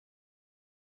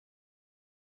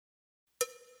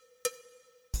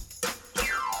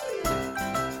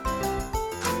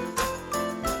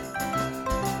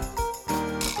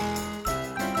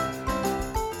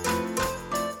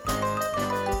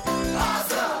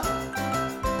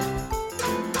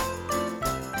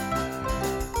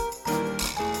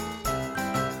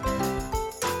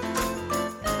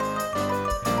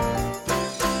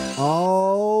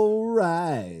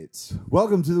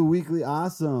Welcome to the Weekly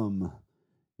Awesome,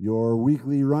 your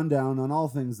weekly rundown on all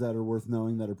things that are worth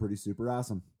knowing that are pretty super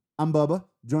awesome. I'm Bubba,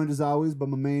 joined as always by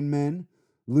my main men,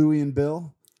 Louie and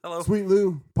Bill. Hello. Sweet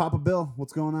Lou, Papa Bill,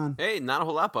 what's going on? Hey, not a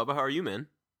whole lot, Bubba. How are you, man?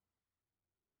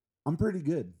 I'm pretty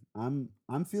good. I'm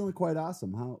feeling quite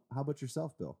awesome. How about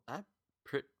yourself, Bill?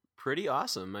 Pretty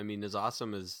awesome. I mean, as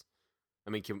awesome as...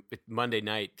 Monday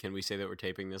night, can we say that we're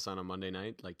taping this on a Monday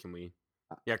night? Like, can we...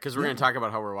 Yeah, because we're going to talk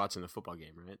about how we're watching the football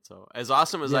game, right? So, as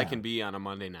awesome as I can be on a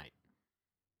Monday night.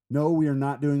 No, we are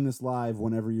not doing this live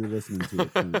whenever you're listening to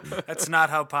it. That's not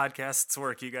how podcasts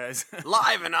work, you guys.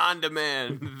 Live and on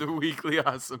demand, the Weekly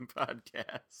Awesome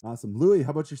podcast. Awesome. Louie,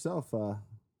 how about yourself?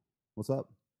 What's up?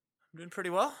 I'm doing pretty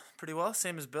well.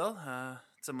 Same as Bill.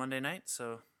 It's a Monday night,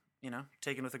 so,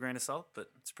 taken with a grain of salt, but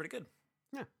it's pretty good.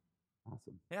 Yeah.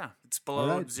 Awesome. Yeah, it's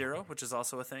below zero, which is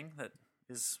also a thing that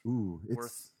is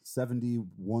it's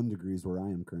 71 degrees where I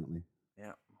am currently.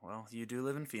 Yeah, well, you do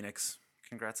live in Phoenix.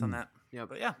 Congrats on that. Yeah,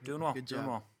 but yeah, doing well. Good job. Doing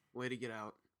well. Way to get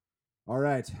out. All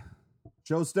right.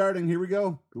 Show starting. Here we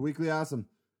go. The Weekly Awesome.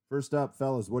 First up,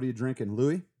 fellas, what are you drinking?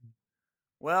 Louie?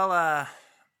 Well,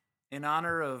 in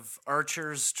honor of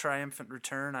Archer's triumphant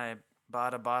return, I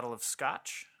bought a bottle of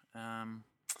scotch. I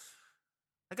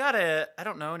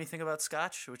don't know anything about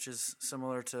scotch, which is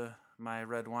similar to my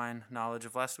red wine knowledge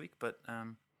of last week, but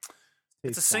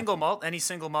it's a single malt. Any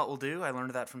single malt will do. I learned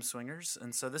that from Swingers.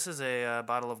 And so this is a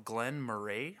bottle of Glen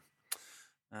Murray.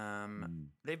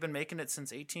 They've been making it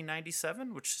since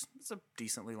 1897, which is a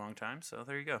decently long time. So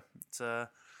there you go.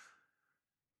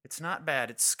 It's not bad.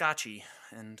 It's scotchy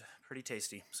and pretty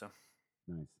tasty. So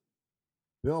nice.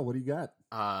 Bill, what do you got?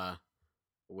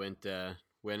 Went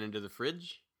into the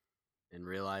fridge and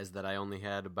realized that I only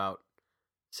had about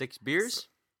 6 beers,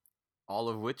 all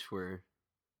of which were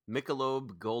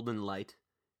Michelob Golden Light,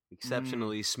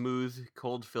 exceptionally smooth,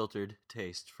 cold-filtered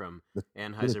taste from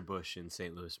Anheuser-Busch in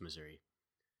St. Louis, Missouri.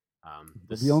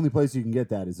 The only place you can get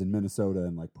that is in Minnesota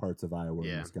and like parts of Iowa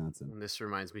and Wisconsin. This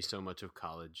reminds me so much of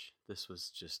college. This was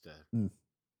just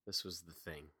this was the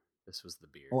thing. This was the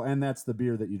beer. Oh, and that's the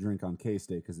beer that you drink on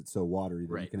K-State because it's so watery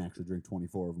that you can actually drink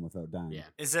 24 of them without dying. Yeah.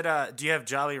 Is it do you have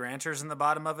Jolly Ranchers in the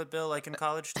bottom of it, Bill, like in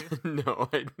college too? No,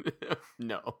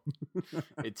 no.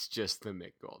 It's just the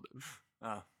Mick Golden.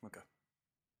 Oh, okay.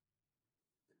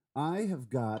 I have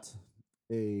got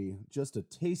just a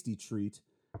tasty treat.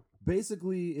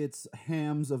 Basically, it's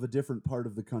hams of a different part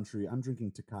of the country. I'm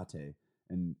drinking Tecate,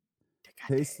 and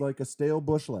tastes like a stale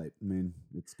Busch Light. I mean,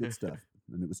 it's good stuff,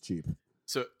 and it was cheap.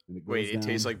 So it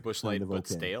tastes like Busch Light but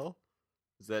stale?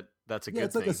 That's a good thing? Yeah,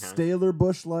 it's like a staler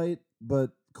Busch Light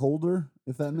but colder,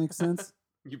 if that makes sense.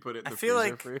 You put it in the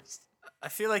freezer first. I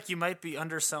feel like you might be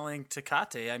underselling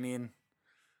Tecate. I mean,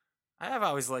 I have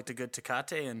always liked a good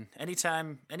Tecate, and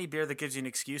any beer that gives you an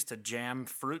excuse to jam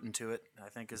fruit into it, I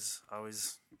think is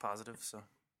always positive. So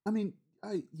I mean,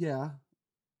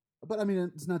 but I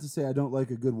mean, it's not to say I don't like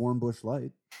a good warm Busch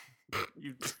Light.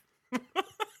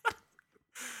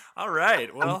 All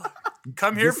right, well,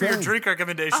 come here for your drink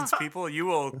recommendations, people. You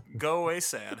will go away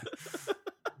sad.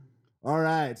 All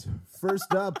right,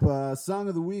 first up, song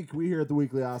of the week. We here at the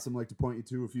Weekly Awesome like to point you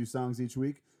to a few songs each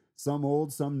week. Some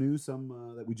old, some new,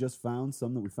 some that we just found,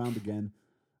 some that we found again.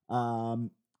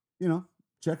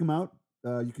 Check them out.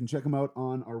 You can check them out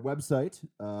on our website,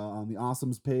 on the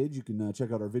Awesomes page. You can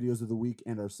check out our videos of the week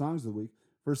and our songs of the week.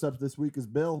 First up this week is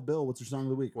Bill. Bill, what's your song of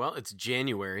the week? Well, it's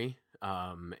January,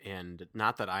 and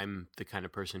not that I'm the kind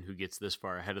of person who gets this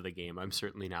far ahead of the game. I'm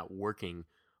certainly not working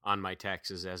on my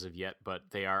taxes as of yet, but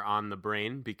they are on the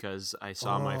brain because I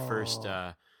saw my first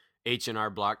H&R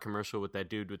Block commercial with that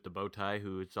dude with the bow tie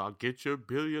who's all, "Get your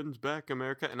billions back,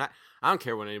 America." And I don't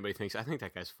care what anybody thinks. I think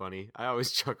that guy's funny. I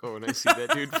always chuckle when I see that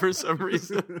dude for some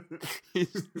reason.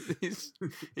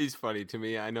 He's funny to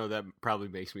me. I know that probably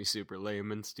makes me super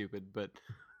lame and stupid, but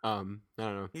I don't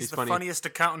know. He's the funny. Funniest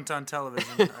accountant on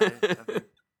television. I think.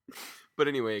 But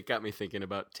anyway, it got me thinking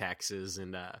about taxes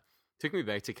and took me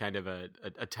back to kind of a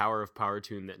Tower of Power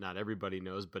tune that not everybody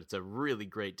knows, but it's a really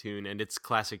great tune, and it's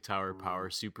classic Tower of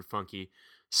Power, super funky,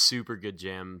 super good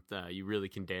jam. You really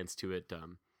can dance to it.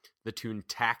 The tune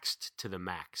 "Taxed to the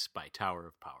Max" by Tower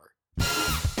of Power.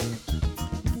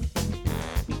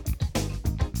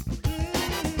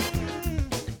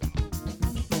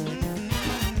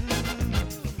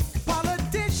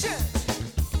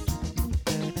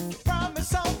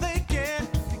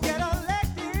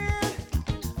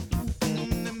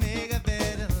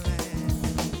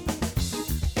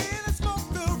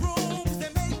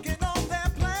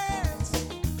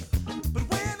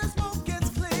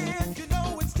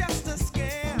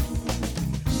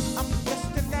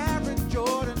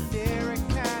 Jordan did.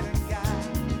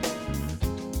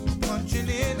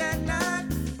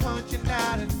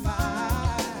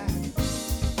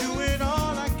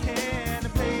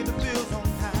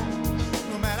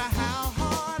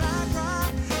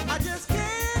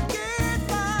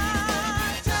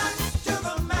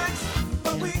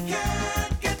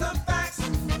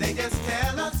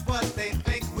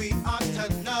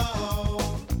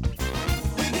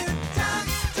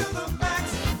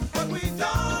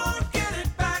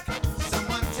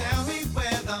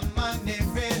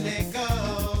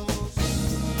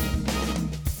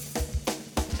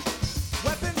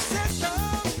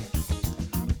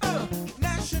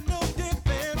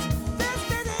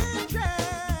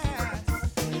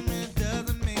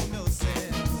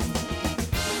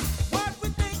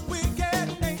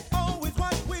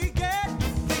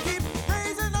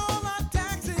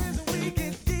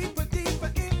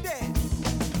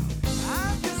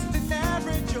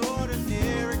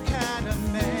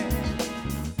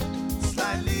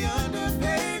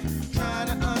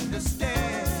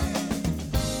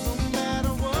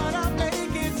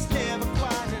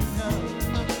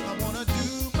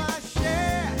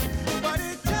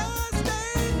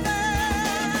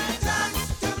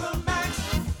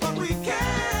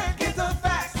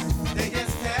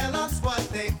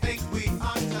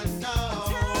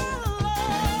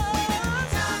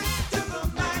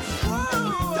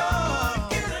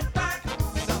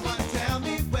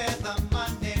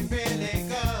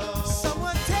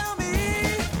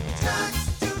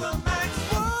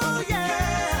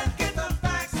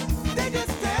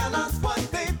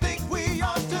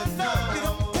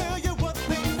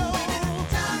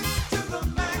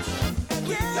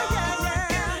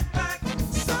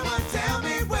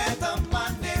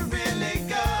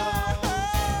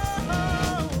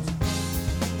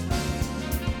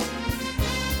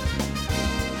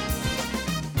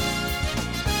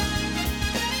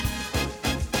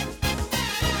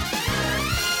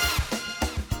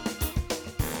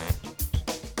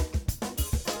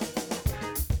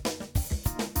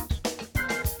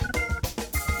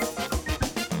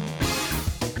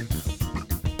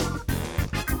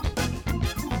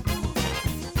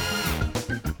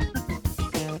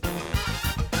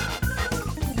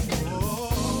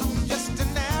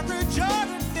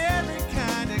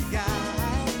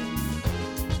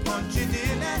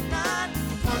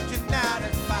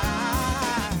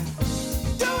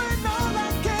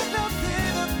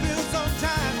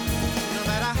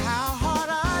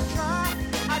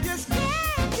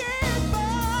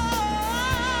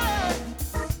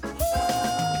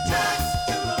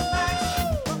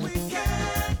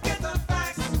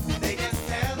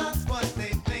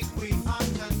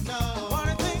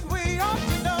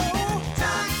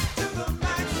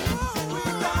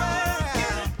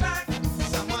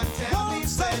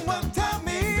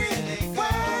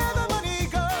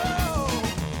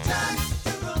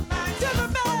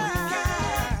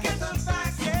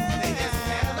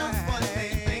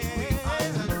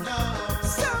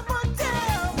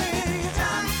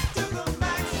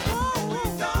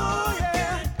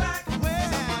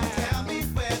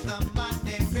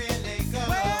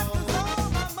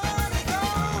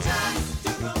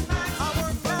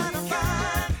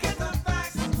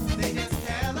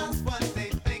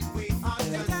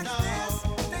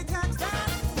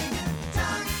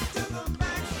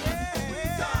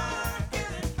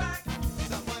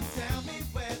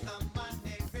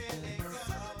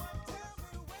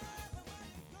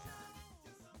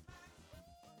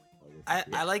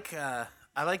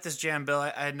 I like this jam, Bill.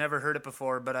 I had never heard it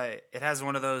before, but it has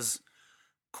one of those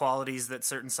qualities that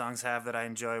certain songs have that I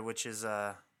enjoy, which is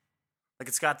like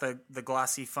it's got the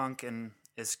glossy funk and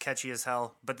is catchy as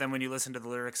hell. But then when you listen to the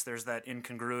lyrics, there's that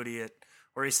incongruity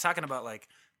where he's talking about like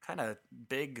kind of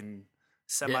big and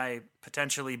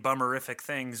potentially bummerific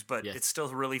things, but it's still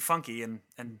really funky and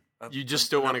you just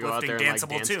still want to go out there and like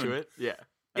dance to it. Yeah.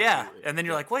 Yeah, and then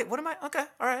you're like, wait, what am I? Okay,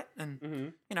 all right,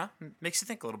 and makes you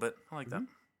think a little bit. I like that.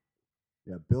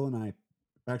 Yeah, Bill and I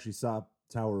actually saw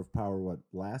Tower of Power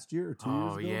last year or 2 years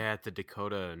ago? Oh yeah, at the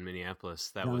Dakota in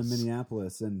Minneapolis. Down in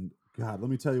Minneapolis, and God, let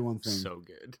me tell you one thing. So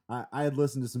good. I had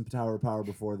listened to some Tower of Power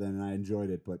before then, and I enjoyed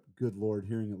it. But good Lord,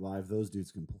 hearing it live, those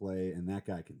dudes can play, and that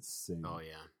guy can sing. Oh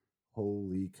yeah.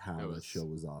 Holy cow, that show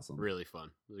was awesome. Really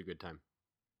fun. It was a good time.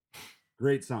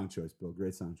 Great song choice, Bill.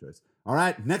 Great song choice. All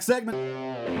right, next segment.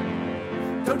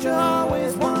 Don't you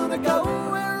always want to go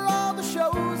where all the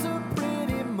shows are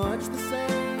pretty much the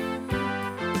same?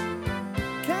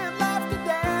 Can't laugh to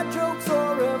dad jokes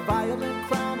or a violent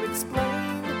crime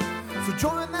explained. So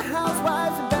join the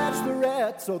housewives and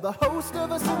bachelorettes or the host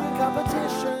of a singing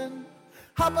competition.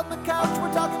 Hop on the couch,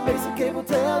 we're talking basic cable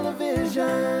television.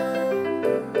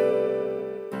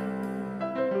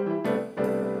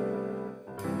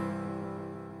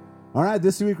 All right,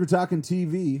 this week we're talking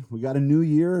TV. We got a new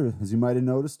year, as you might have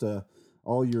noticed.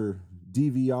 All your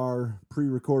DVR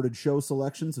pre-recorded show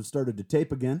selections have started to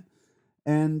tape again.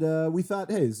 And we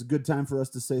thought, hey, this is a good time for us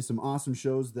to say some awesome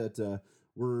shows that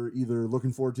we're either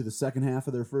looking forward to the second half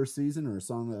of their first season, or a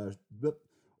song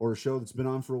or a show that's been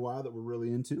on for a while that we're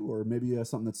really into, or maybe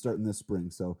something that's starting this spring.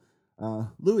 So,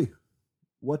 Louie,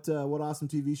 what awesome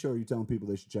TV show are you telling people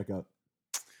they should check out?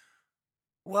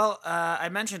 Well, I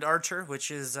mentioned Archer,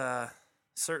 which is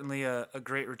certainly a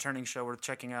great returning show worth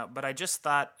checking out. But I just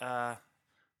thought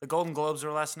the Golden Globes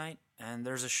were last night, and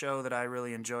there's a show that I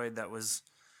really enjoyed that was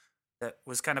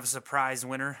kind of a surprise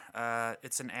winner.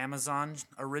 It's an Amazon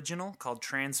original called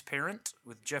Transparent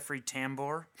with Jeffrey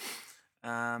Tambor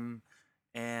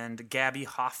and Gabby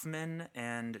Hoffman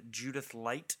and Judith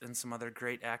Light and some other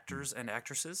great actors and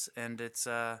actresses. And it's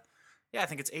I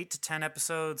think it's 8 to 10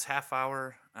 episodes, half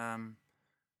hour.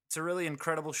 It's a really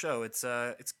incredible show. It's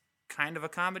kind of a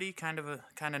comedy, kind of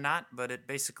not, but it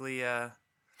basically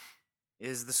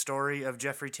is the story of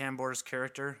Jeffrey Tambor's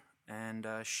character, and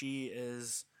she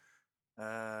is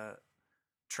a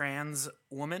trans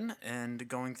woman and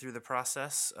going through the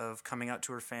process of coming out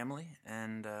to her family.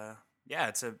 And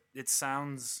it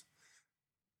sounds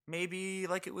maybe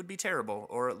like it would be terrible,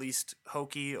 or at least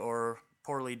hokey or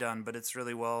poorly done, but it's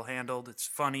really well handled. It's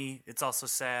funny. It's also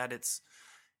sad. It's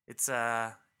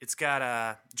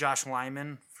got Josh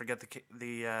Lyman, forget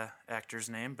the actor's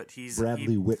name, but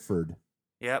Bradley Whitford.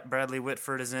 Yeah, Bradley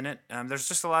Whitford is in it. There's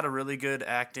just a lot of really good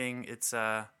acting. It's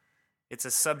a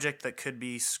subject that could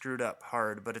be screwed up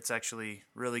hard, but it's actually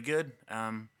really good.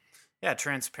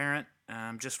 Transparent.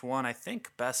 Just won, I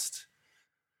think, best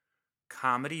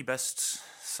comedy, best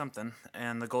something,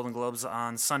 and the Golden Globes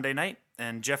on Sunday night.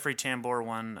 And Jeffrey Tambor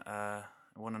won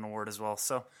an award as well.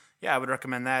 So yeah, I would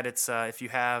recommend that. It's if you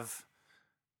have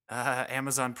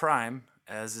Amazon Prime,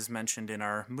 as is mentioned in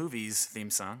our movies theme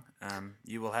song,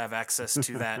 you will have access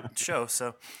to that show.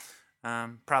 So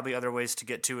probably other ways to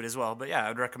get to it as well. But yeah, I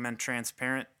would recommend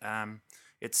Transparent.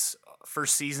 Its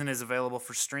first season is available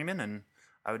for streaming, and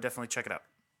I would definitely check it out.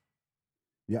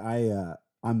 Yeah,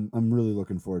 I'm really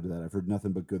looking forward to that. I've heard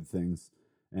nothing but good things.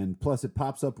 And plus, it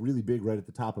pops up really big right at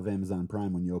the top of Amazon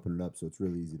Prime when you open it up, so it's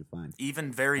really easy to find.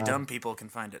 Even very dumb people can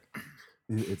find it.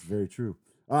 It's very true.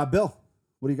 Bill,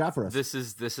 what do you got for us? This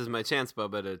is my chance,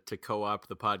 Bubba, to co-op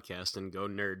the podcast and go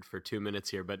nerd for 2 minutes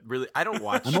here. But really, I don't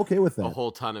watch I'm okay with that. A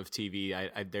whole ton of TV.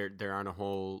 There aren't a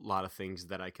whole lot of things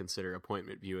that I consider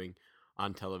appointment viewing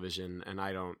on television, and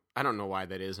I don't know why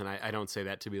that is. And I don't say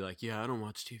that to be like, yeah, I don't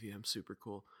watch TV. I'm super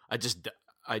cool. I just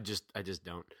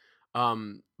don't.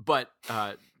 But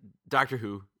Doctor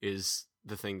Who is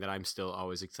the thing that I'm still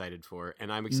always excited for,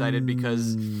 and I'm excited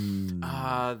because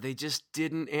they just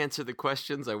didn't answer the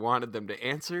questions I wanted them to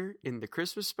answer in the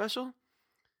Christmas special.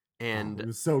 And it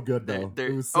was so good, though.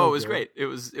 It was great. It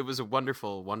was a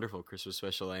wonderful, wonderful Christmas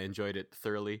special. I enjoyed it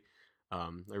thoroughly. I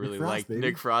really liked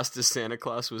Nick Frost as Santa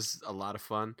Claus. Was a lot of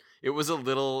fun. It was a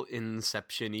little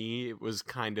Inception-y.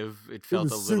 It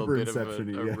felt a little bit of a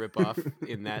rip-off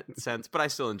in that sense, but I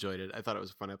still enjoyed it. I thought it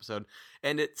was a fun episode,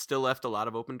 and it still left a lot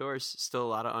of open doors, still a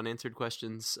lot of unanswered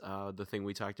questions. The thing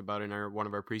we talked about in one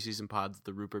of our preseason pods,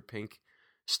 the Rupert Pink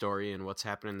story and what's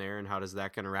happening there, and how does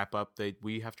that going to wrap up?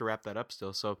 We have to wrap that up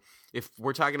still. So if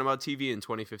we're talking about TV in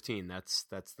 2015, that's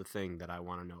the thing that I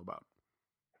want to know about.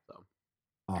 So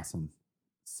awesome.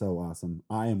 So awesome.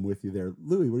 I am with you there.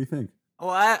 Louie, what do you think? Well,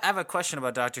 I have a question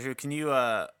about Doctor Who. Can you,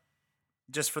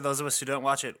 just for those of us who don't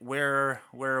watch it, where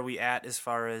are we at as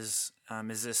far as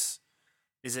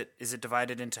is it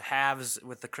divided into halves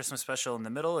with the Christmas special in the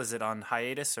middle? Is it on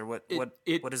hiatus, or what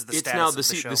is the status of the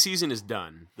show? The season is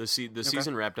done. The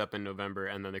season wrapped up in November,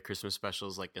 and then the Christmas special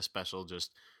is like a special,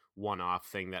 just one-off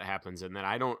thing that happens. And then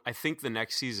I think the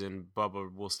next season,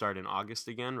 Bubba, will start in August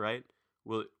again, right?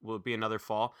 Will it be another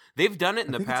fall? They've done it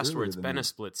in the past where it's been a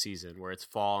split season, where it's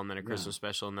fall and then a Christmas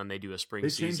special, and then they do a spring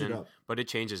season. But it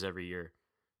changes every year.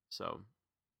 So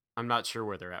I'm not sure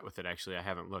where they're at with it, actually. I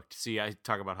haven't looked. See, I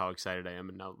talk about how excited I am,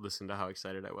 and now listen to how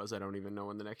excited I was. I don't even know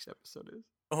when the next episode is.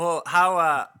 Well,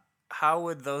 how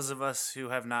would those of us who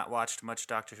have not watched much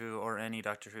Doctor Who or any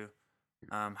Doctor Who,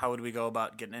 how would we go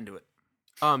about getting into it?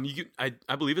 I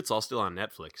believe it's all still on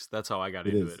Netflix. That's how I got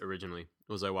into it originally.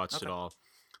 Was I watched it all.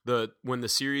 When the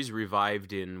series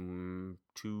revived in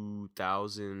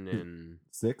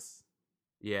 2006.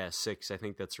 Yeah, 6. I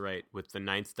think that's right. With the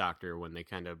 9th Doctor, when they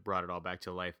kind of brought it all back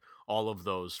to life, all of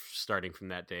those starting from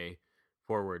that day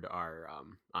forward are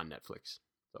on Netflix.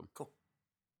 So cool.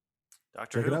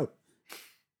 Doctor Who. Check it out.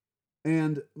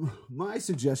 And my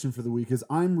suggestion for the week is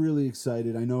I'm really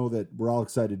excited. I know that we're all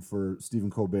excited for Stephen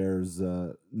Colbert's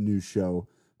new show,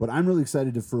 but I'm really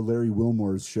excited for Larry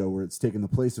Wilmore's show, where it's taking the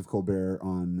place of Colbert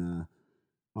on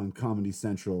Comedy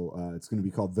Central. It's going to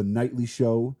be called The Nightly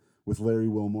Show with Larry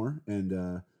Wilmore,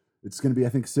 and it's going to be, I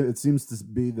think it seems to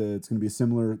be it's going to be a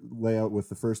similar layout, with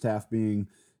the first half being,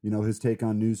 his take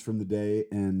on news from the day,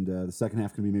 and the second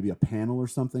half can be maybe a panel or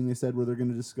something, they said, where they're going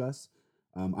to discuss.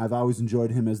 I've always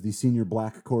enjoyed him as the senior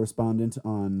black correspondent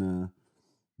on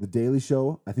The Daily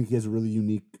Show. I think he has a really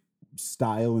unique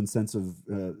style and sense of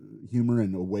humor,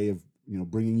 and a way of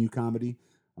bringing you comedy.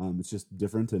 It's just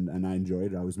different, and I enjoy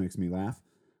it. It always makes me laugh.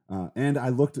 And I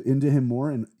looked into him more,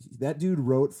 and that dude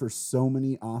wrote for so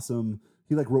many awesome.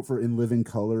 He wrote for In Living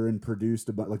Color and produced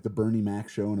about the Bernie Mac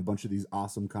show and a bunch of these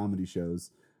awesome comedy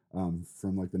shows from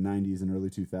the 90s and early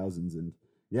 2000s. And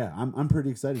yeah, I'm pretty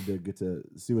excited to get to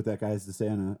see what that guy has to say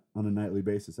on a nightly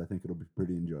basis. I think it'll be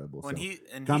pretty enjoyable. He's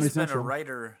been a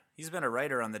writer. He's been a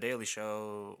writer on The Daily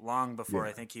Show long before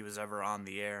I think he was ever on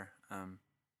the air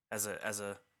as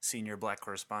a senior black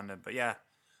correspondent. But yeah,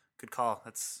 good call.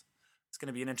 It's going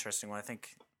to be an interesting one. I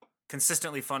think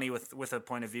consistently funny with a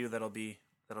point of view that'll be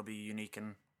unique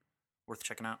and worth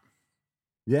checking out.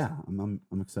 Yeah, I'm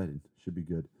excited. Should be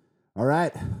good. All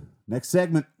right, next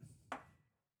segment.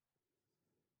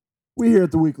 We here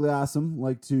at the Weekly Awesome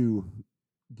like to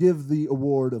give the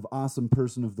award of Awesome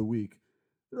Person of the Week.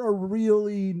 There are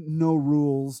really no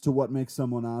rules to what makes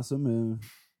someone awesome.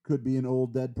 Could be an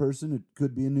old dead person. It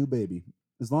could be a new baby.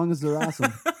 As long as they're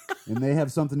awesome and they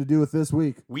have something to do with this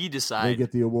week, we decide they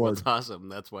get the award. What's awesome.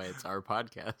 That's why it's our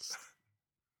podcast.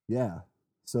 Yeah.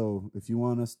 So if you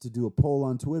want us to do a poll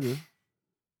on Twitter,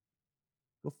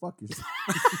 go fuck yourself.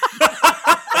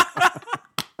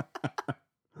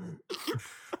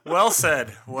 Well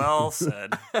said. Well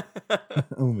said.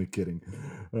 Only kidding.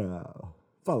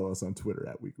 Follow us on Twitter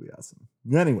at Weekly Awesome.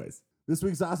 Anyways, this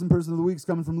week's Awesome Person of the Week is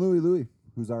coming from Louie. Louie,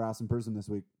 who's our awesome person this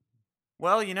week?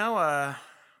 Well,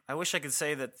 I wish I could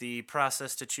say that the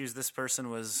process to choose this person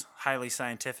was highly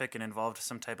scientific and involved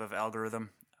some type of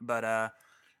algorithm, but I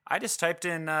just typed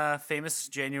in famous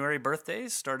January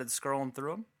birthdays, started scrolling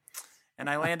through them, and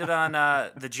I landed on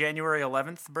the January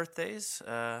 11th birthdays,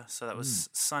 so that was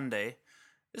Sunday.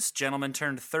 This gentleman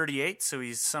turned 38, so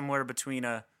he's somewhere between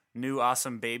a new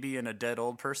awesome baby and a dead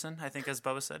old person, I think, as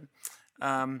Bubba said.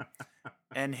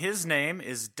 And his name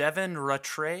is Devin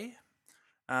Rattray.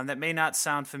 That may not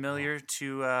sound familiar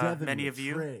to many of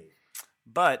you,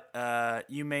 but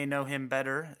you may know him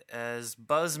better as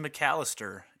Buzz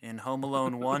McAllister in Home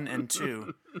Alone 1 and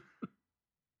 2.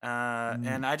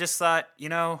 And I just thought,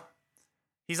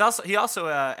 he also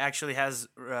actually has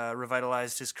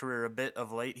revitalized his career a bit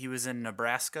of late. He was in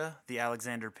Nebraska, the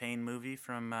Alexander Payne movie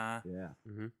from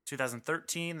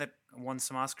 2013 that won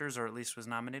some Oscars, or at least was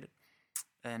nominated.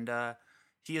 And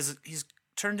he's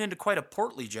turned into quite a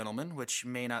portly gentleman, which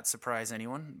may not surprise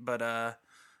anyone. But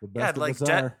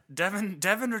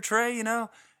Devin Rattray,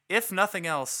 if nothing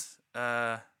else,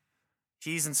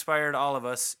 he's inspired all of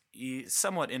us,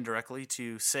 somewhat indirectly,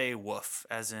 to say woof,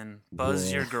 as in Buzz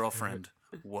Woof. your girlfriend.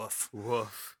 Woof.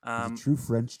 Woof. True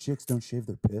French chicks don't shave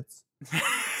their pits.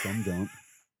 Some don't.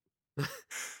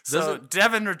 So,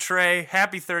 Devin Rattray,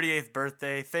 happy 38th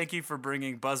birthday. Thank you for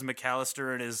bringing Buzz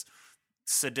McAllister and his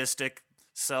sadistic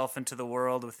self into the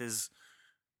world with his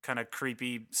kind of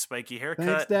creepy, spiky haircut.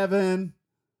 Thanks, Devin.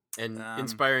 And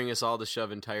inspiring us all to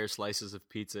shove entire slices of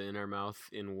pizza in our mouth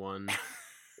in one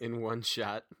in one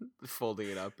shot, folding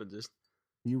it up and just.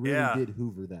 He really did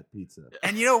hoover that pizza.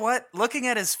 And you know what? Looking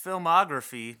at his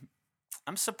filmography,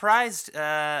 I'm surprised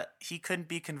he couldn't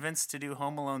be convinced to do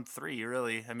Home Alone 3,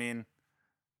 really. I mean,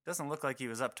 doesn't look like he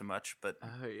was up to much, but...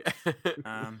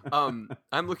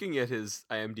 I'm looking at his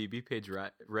IMDb page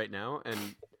right now,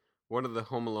 and one of the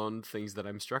Home Alone things that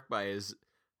I'm struck by is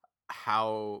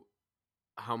how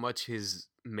much his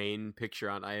main picture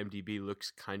on IMDb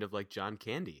looks kind of like John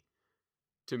Candy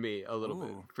to me a little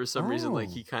bit. For some reason, like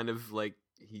he kind of like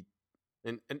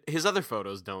and his other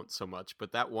photos don't so much,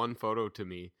 but that one photo to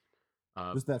me,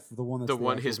 just that the one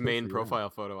that's his main profile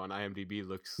photo on IMDb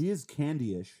looks. He is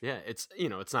Candy-ish. Yeah, it's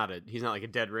it's not he's not like a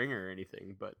dead ringer or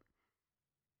anything, but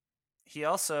he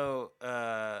also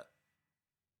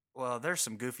well, there's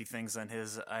some goofy things on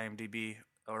his IMDb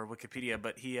or Wikipedia,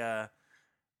 but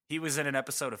he was in an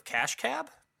episode of Cash Cab.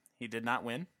 He did not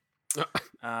win.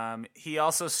 He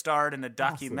also starred in a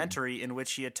documentary in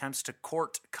which he attempts to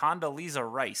court Condoleezza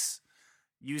Rice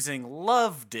using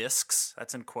love discs.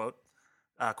 That's in quotes.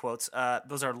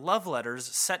 Those are love letters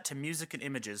set to music and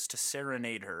images to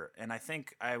serenade her. And I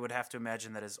think I would have to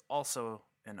imagine that is also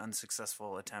an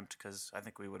unsuccessful attempt, because I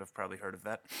think we would have probably heard of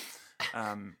that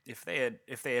if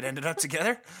they had ended up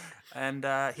together. And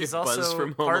he's also Buzz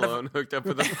from Home Alone hooked up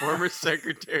with a former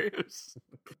secretary.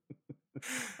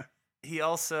 He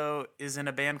also is in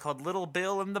a band called Little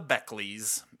Bill and the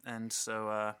Beckleys, and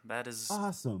so that is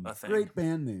awesome. A thing. Great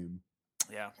band name.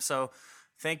 Yeah. So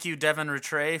thank you, Devin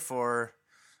Rattray, for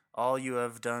all you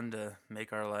have done to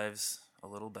make our lives a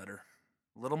little better,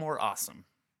 a little more awesome.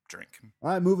 Drink.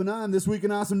 All right, moving on. This Week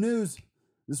in Awesome News.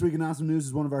 This Week in Awesome News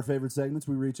is one of our favorite segments.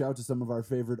 We reach out to some of our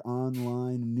favorite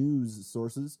online news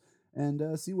sources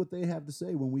and see what they have to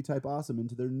say when we type awesome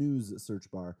into their news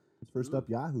search bar. First up,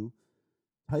 Yahoo.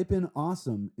 Type in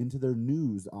awesome into their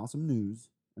news, awesome news,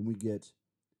 and we get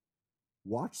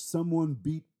watch someone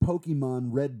beat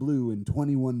Pokemon Red Blue in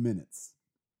 21 minutes.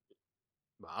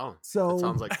 Wow. So that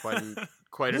sounds like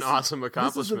quite an awesome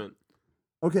accomplishment.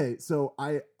 Okay, so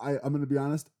I'm going to be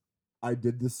honest. I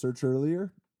did this search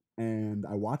earlier, and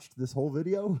I watched this whole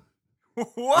video.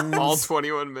 What? All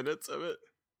 21 minutes of it?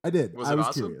 I did. Was it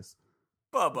awesome? Curious.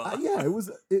 Bubba. Yeah, it was.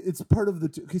 It's part of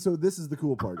the. Okay, so this is the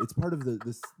cool part. It's part of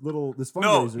this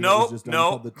fundraiser.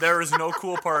 No. There is no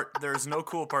cool part. There is no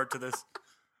cool part to this.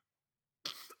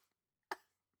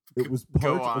 It was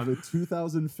part of the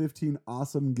 2015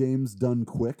 Awesome Games Done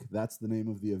Quick. That's the name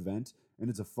of the event, and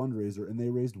it's a fundraiser. And they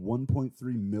raised $1.3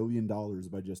 million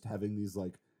by just having these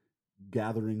like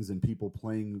gatherings and people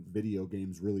playing video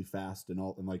games really fast and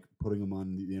like putting them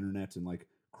on the internet and like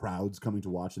crowds coming to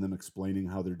watch and them explaining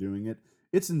how they're doing it.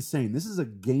 It's insane. This is a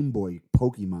Game Boy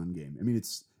Pokemon game. I mean,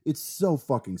 it's so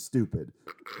fucking stupid,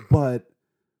 but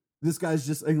this guy's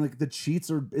just like the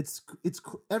cheats are. It's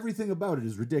everything about it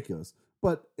is ridiculous.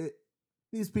 But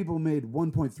these people made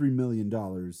 $1.3 million.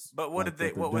 But what did they?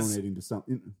 What donating was to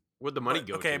something? What'd the money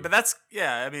go to? Okay, but that's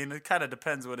I mean, it kind of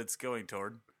depends what it's going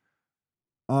toward.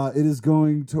 It is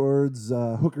going towards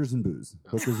hookers and booze.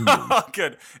 Hookers and booze.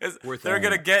 Good. They're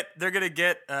gonna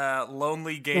get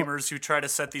lonely gamers who try to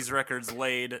set these records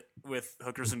laid with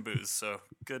hookers and booze. So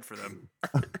good for them.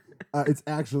 It's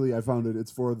actually, I found it.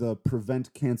 It's for the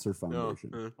Prevent Cancer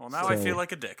Foundation. Well, now I feel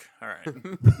like a dick. All right.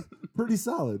 Pretty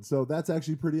solid. So that's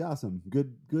actually pretty awesome.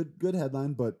 Good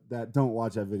headline. But don't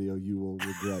watch that video. You will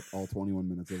regret all 21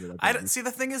 minutes of it. I don't see.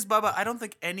 The thing is, Bubba, I don't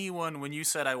think anyone, when you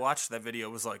said I watched that video,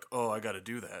 was like, "Oh, I got to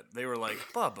do that." They were like,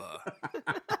 "Bubba."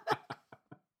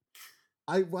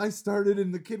 I started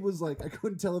and the kid was like, I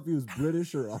couldn't tell if he was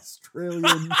British or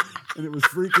Australian, and it was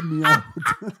freaking me out.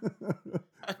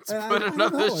 Let's put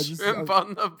another shrimp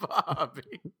on the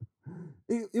bobby.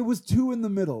 It was two in the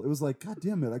middle. It was like, God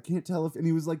damn it, I can't tell if. And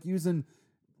he was like using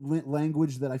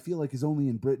language that I feel like is only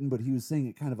in Britain, but he was saying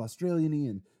it kind of Australian-y,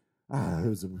 and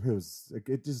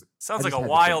it just sounds like a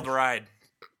wild ride.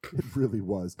 It really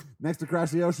was. Next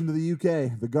across the ocean to the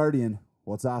UK, The Guardian.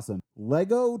 What's awesome?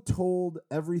 Lego told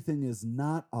everything is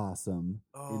not awesome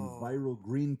in viral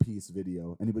Greenpeace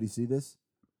video. Anybody see this?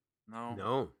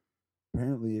 No.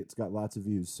 Apparently, it's got lots of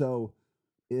views. So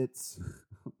it's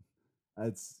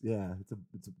a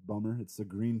bummer. It's a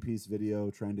Greenpeace video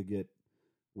trying to get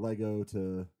Lego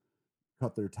to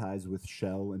cut their ties with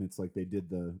Shell, and it's like they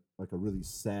did a really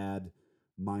sad,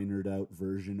 minored out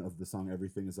version of the song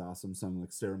 "Everything Is Awesome," sung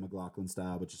like Sarah McLachlan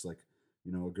style, but just like,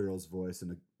 you know, a girl's voice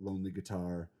and a lonely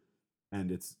guitar,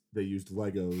 and they used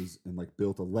Legos and like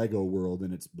built a Lego world,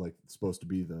 and it's like supposed to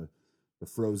be the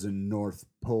frozen North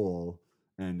Pole,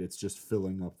 and it's just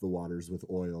filling up the waters with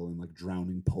oil and like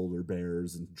drowning polar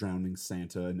bears and drowning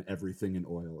Santa and everything in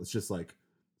oil. It's just like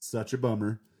such a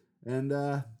bummer.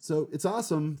 And so it's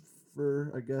awesome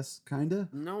for, I guess, kind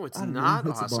of. No, it's I don't know, not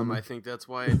it's a awesome. bummer. I think that's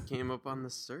why it came up on the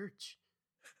search.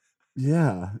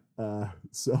 Yeah.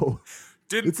 So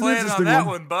Didn't it's an plan on interesting that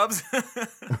one, Bubs.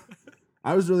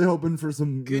 I was really hoping for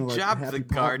some Good like job, happy The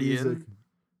pop Guardian. music.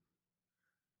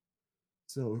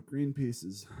 So Greenpeace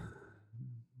is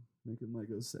making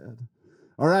Lego sad.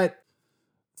 All right.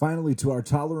 Finally, to our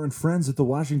tolerant friends at the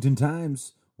Washington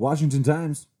Times. Washington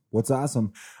Times, what's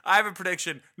awesome? I have a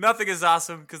prediction. Nothing is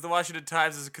awesome because the Washington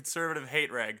Times is a conservative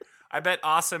hate rag. I bet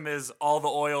awesome is all the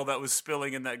oil that was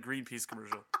spilling in that Greenpeace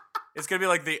commercial. It's gonna be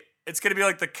like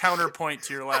the counterpoint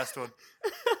to your last one.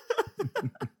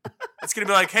 It's gonna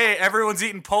be like, hey, everyone's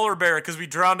eating polar bear because we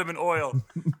drowned him in oil.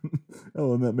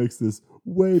 Oh, and that makes this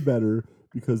way better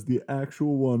because the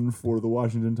actual one for the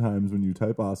Washington Times when you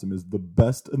type awesome is the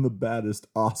best and the baddest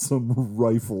awesome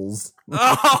rifles.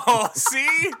 Oh,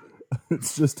 see?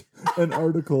 It's just an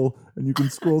article and you can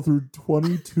scroll through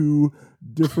 22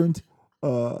 different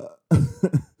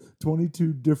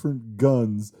 22 different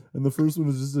guns, and the first one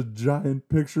is just a giant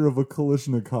picture of a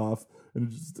Kalashnikov,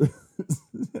 and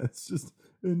it's just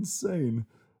insane.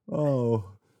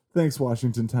 Oh, thanks,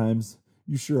 Washington Times.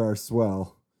 You sure are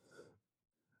swell.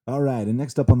 All right, and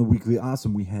next up on the Weekly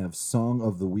Awesome, we have Song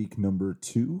of the Week number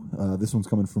 2. This one's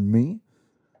coming from me.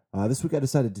 This week I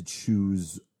decided to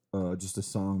choose just a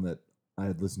song that I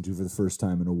had listened to for the first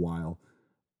time in a while.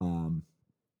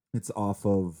 It's off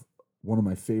of one of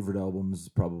my favorite albums,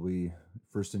 probably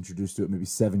first introduced to it maybe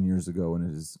 7 years ago, and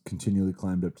it has continually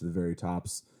climbed up to the very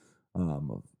tops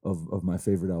of my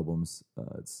favorite albums.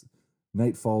 It's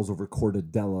Night Falls Over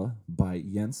Cortadella by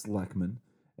Jens Lekman.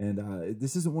 And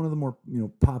this isn't one of the more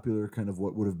popular kind of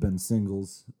what would have been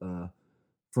singles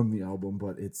from the album,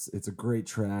 but it's a great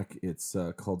track. It's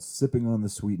called Sipping on the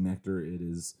Sweet Nectar. It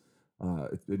is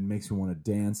it makes me want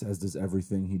to dance, as does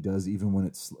everything he does, even when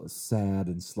it's sad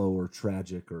and slow or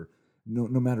tragic or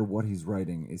no matter what he's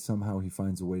writing. Somehow he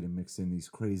finds a way to mix in these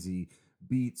crazy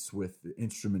beats with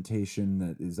instrumentation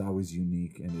that is always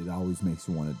unique, and it always makes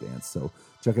you want to dance. So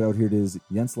check it out. Here it is,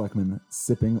 Jens Lekman,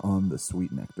 Sipping on the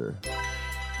Sweet Nectar.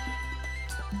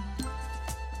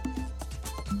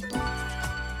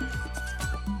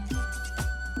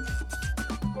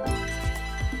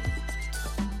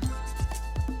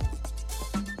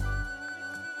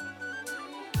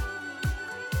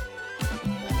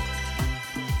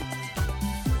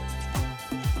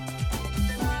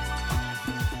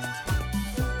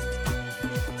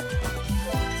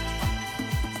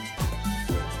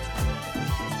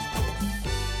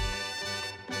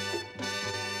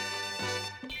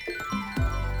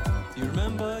 You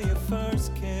remember your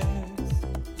first kiss?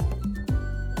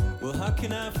 Well, how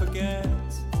can I forget?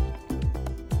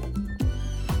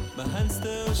 My hands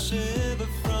still shiver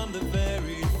from the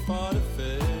very thought of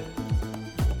it.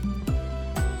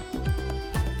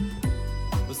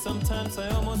 But sometimes I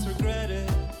almost regret it,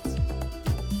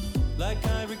 like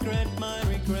I regret my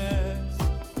regrets.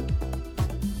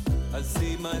 I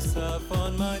see myself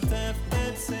on my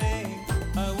deathbed saying,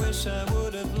 I wish I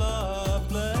would have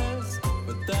loved less.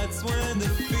 But that's when the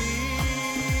feeling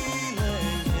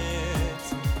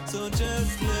hits. So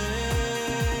just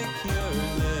lick your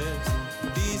lips.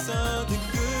 These are the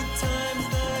good times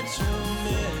that you'll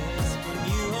miss when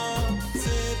you are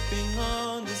sipping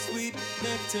on the sweet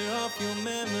nectar of your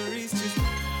memories. Just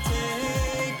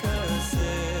take a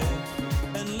sip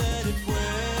and let it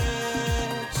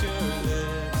wet your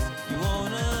lips. You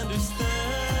won't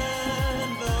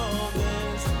understand all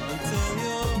this until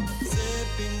you're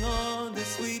sipping on the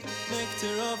sweet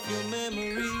nectar of your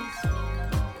memories.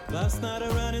 Last night I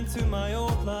ran into my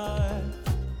old life,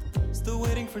 still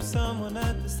waiting for someone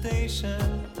at the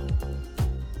station,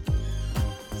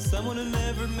 someone who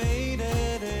never made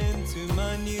it into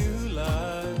my new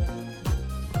life.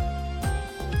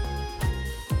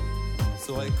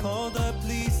 So I called up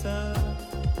Lisa,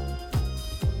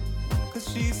 'cause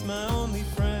she's my only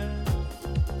friend.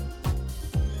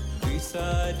 Lisa,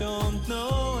 I don't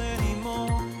know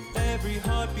anymore, every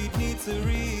heartbeat needs a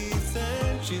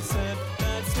reason. She said,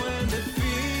 that's when the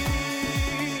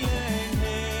feeling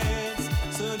hits.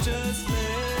 So just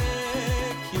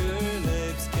lick your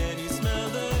lips. Can you smell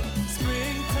the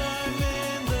springtime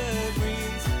in the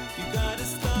breeze? You gotta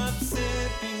stop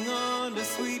sipping on the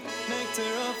sweet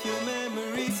nectar of your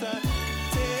memories. I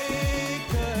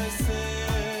take a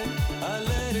sip, I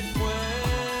let it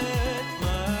wet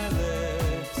my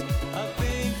lips. I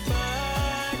think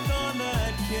back on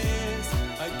that kiss.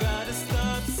 I gotta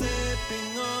stop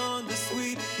sipping on the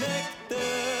sweet nectar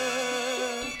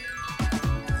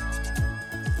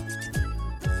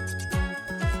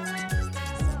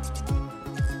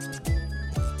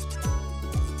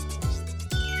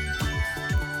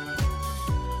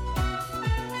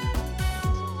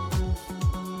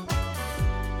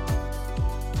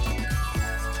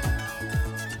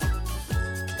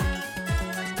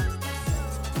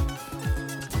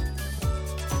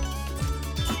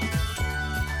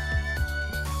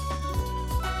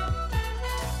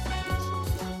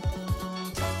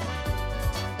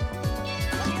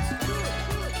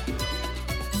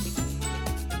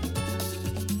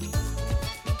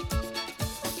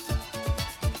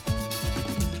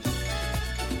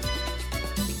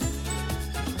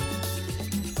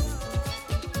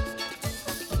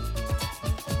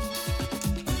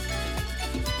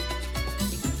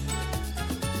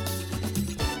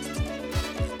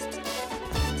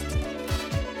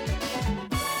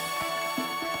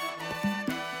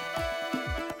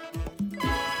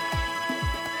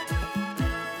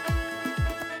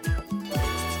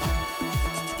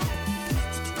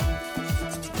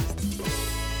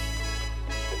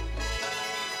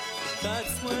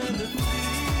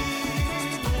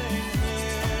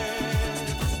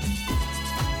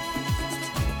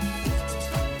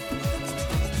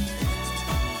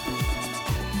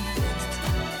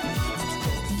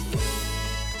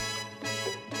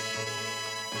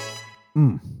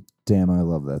Damn, I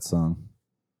love that song.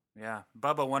 Yeah.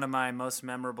 Bubba, one of my most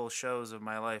memorable shows of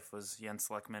my life was Jens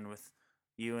Luckman with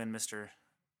you and Mr.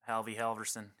 Halvey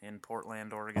Halverson in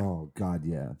Portland, Oregon. Oh God,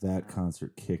 yeah, that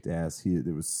concert kicked ass.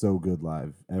 It was so good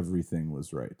live. Everything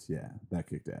was right. Yeah, that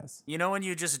kicked ass. You know when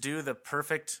you just do the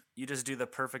perfect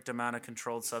amount of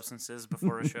controlled substances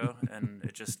before a show, and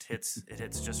it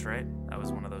hits just right. That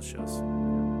was one of those shows.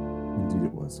 Indeed,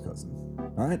 it was, cousin.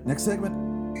 All right, next segment.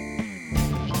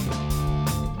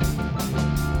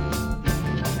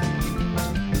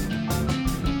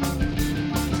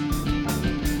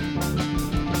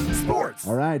 Sports.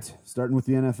 All right, starting with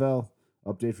the NFL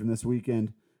update from this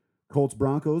weekend. Colts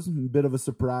Broncos, a bit of a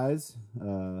surprise.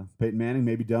 Peyton Manning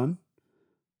may be done,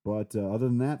 but other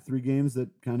than that, 3 games that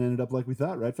kind of ended up like we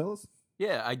thought, right, fellas?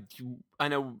 Yeah, I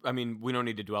know. I mean, we don't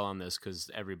need to dwell on this because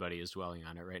everybody is dwelling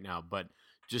on it right now. But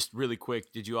just really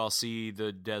quick, did you all see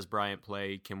the Des Bryant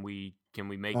play? Can we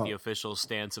make the official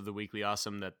stance of the Weekly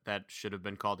Awesome that should have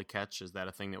been called a catch? Is that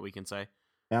a thing that we can say?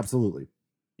 Absolutely.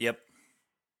 Yep.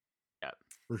 Yeah,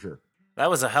 For sure. That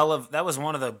was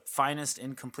one of the finest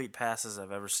incomplete passes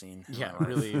I've ever seen. Yeah,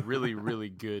 really, really, really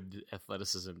good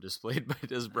athleticism displayed by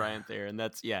Des Bryant there, and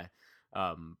that's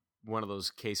one of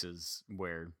those cases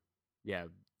where,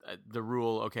 the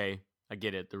rule. Okay, I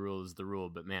get it. The rule is the rule,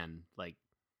 but man, like,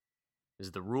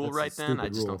 is the rule That's right a then? I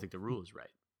stupid just rule. don't think the rule is right.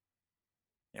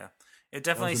 Yeah, it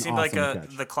definitely That was an seemed like awesome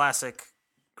catch. the classic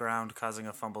ground causing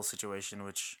a fumble situation,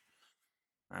 which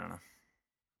I don't know.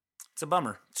 It's a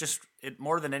bummer. It's just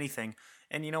more than anything.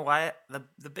 And you know why?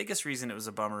 The biggest reason it was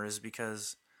a bummer is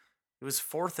because it was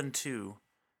 4th and 2,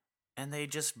 and they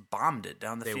just bombed it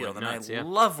down the They field. went nuts, and I yeah.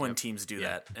 love when Yep. teams do Yeah.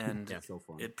 that. And Yeah. So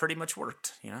fun. it pretty much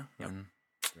worked, Yep. And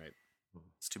Right.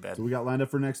 it's too bad. So we got lined up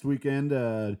for next weekend.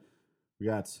 We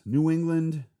got New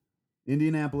England,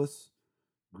 Indianapolis,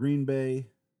 Green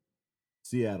Bay,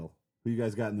 Seattle. Who you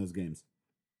guys got in those games?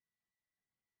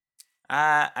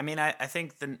 I mean, I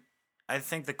think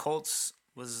the Colts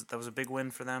was a big win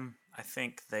for them. I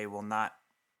think they will not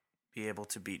be able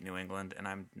to beat New England, and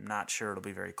I'm not sure it'll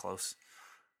be very close.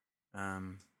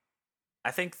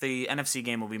 I think the NFC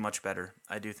game will be much better.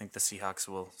 I do think the Seahawks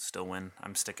will still win.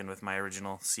 I'm sticking with my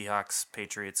original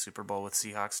Seahawks-Patriots Super Bowl with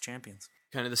Seahawks champions.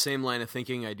 Kind of the same line of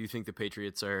thinking. I do think the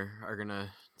Patriots are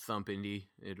gonna thump Indy.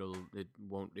 It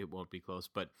won't be close.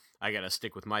 But I gotta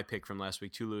stick with my pick from last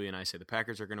week too, Louie, and I say the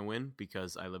Packers are gonna win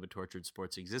because I live a tortured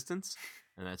sports existence,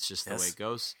 and that's just the way it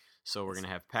goes. So we're gonna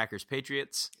have Packers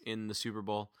Patriots in the Super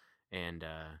Bowl, and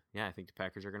I think the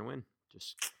Packers are gonna win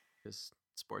just because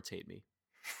sports hate me.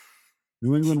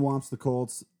 New England whomps the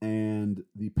Colts, and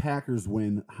the Packers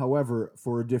win, however,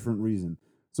 for a different reason.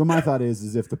 So my thought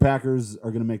is if the Packers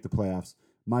are going to make the playoffs,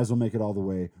 might as well make it all the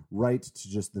way, right to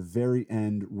just the very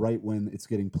end, right when it's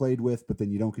getting played with, but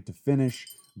then you don't get to finish.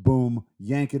 Boom,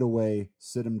 yank it away,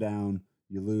 sit them down,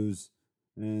 you lose,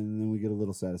 and then we get a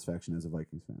little satisfaction as a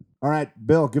Vikings fan. All right,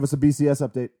 Bill, give us a BCS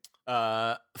update.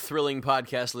 Thrilling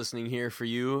podcast listening here for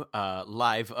you.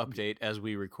 Live update as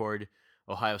we record.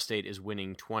 Ohio State is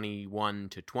winning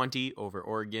 21-20 over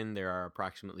Oregon. There are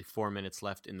approximately 4 minutes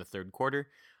left in the third quarter.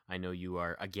 I know you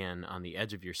are again on the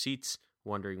edge of your seats,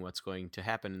 wondering what's going to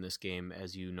happen in this game,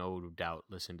 as you no doubt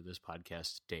listen to this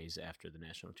podcast days after the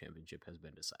national championship has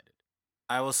been decided.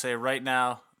 I will say right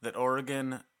now that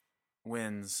Oregon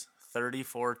wins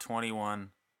 34-21.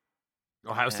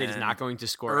 Ohio State is not going to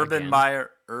score Urban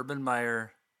again.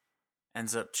 Meyer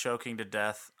ends up choking to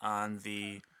death on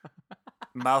the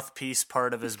mouthpiece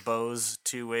part of his Bose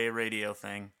two-way radio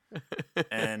thing,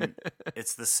 and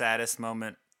it's the saddest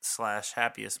moment /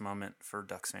 happiest moment for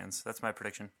Ducks fans. That's my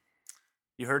prediction.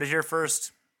 You heard it here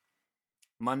first.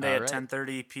 Monday at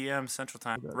 10:30 p.m. Central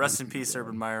Time. Rest in peace,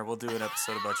 Urban Meyer. We'll do an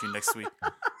episode about you next week.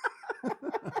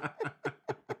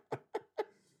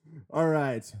 All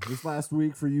right, this last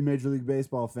week for you Major League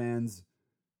Baseball fans,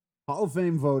 Hall of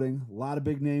Fame voting. A lot of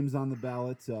big names on the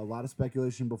ballot, a lot of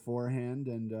speculation beforehand,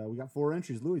 and we got 4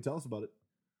 entries. Louie, tell us about it.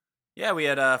 Yeah, we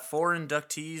had 4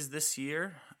 inductees this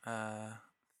year.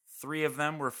 3 of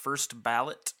them were first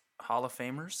ballot Hall of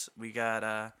Famers. We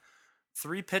got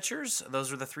 3 pitchers.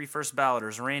 Those were the 3 first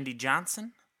balloters: Randy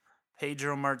Johnson,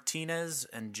 Pedro Martinez,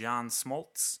 and John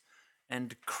Smoltz.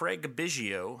 And Craig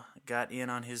Biggio got in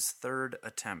on his 3rd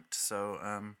attempt. So,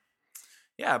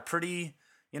 pretty...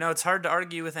 You know, it's hard to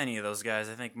argue with any of those guys.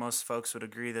 I think most folks would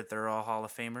agree that they're all Hall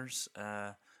of Famers.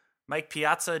 Mike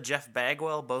Piazza, Jeff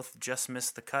Bagwell, both just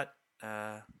missed the cut.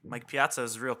 Mike Piazza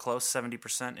is real close,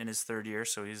 70% in his 3rd year,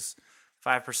 so he's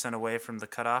 5% away from the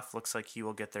cutoff. Looks like he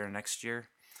will get there next year.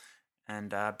 And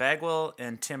Bagwell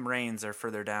and Tim Raines are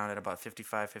further down at about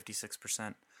 55,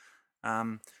 56%.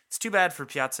 It's too bad for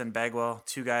Piazza and Bagwell,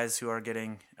 two guys who are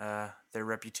getting their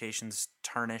reputations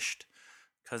tarnished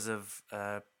because of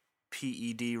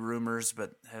PED rumors,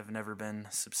 but have never been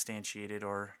substantiated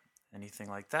or anything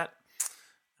like that.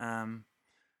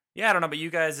 Yeah, I don't know, but you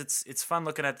guys, it's fun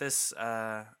looking at this.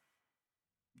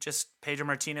 Just Pedro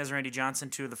Martinez, Randy Johnson,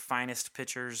 two of the finest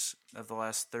pitchers of the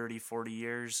last 30, 40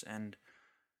 years, and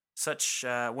such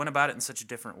went about it in such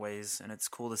different ways, and it's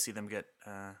cool to see them get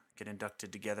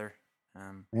inducted together.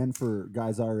 And for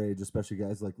guys our age, especially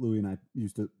guys like Louie and I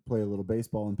used to play a little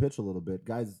baseball and pitch a little bit.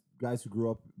 Guys who grew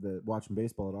up watching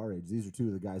baseball at our age, these are two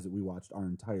of the guys that we watched our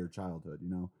entire childhood. You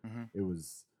know,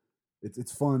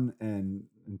 it's fun and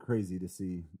crazy to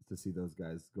see those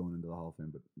guys going into the Hall of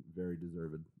Fame, but very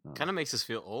deserved. Kind of makes us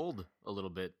feel old a little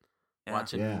bit.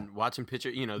 Watching pitcher,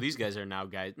 you know, these guys are now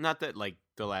guys. Not that like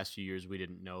the last few years we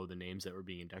didn't know the names that were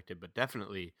being inducted, but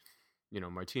definitely, you know,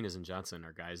 Martinez and Johnson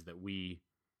are guys that we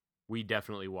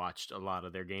definitely watched a lot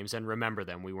of their games and remember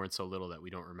them. We weren't so little that we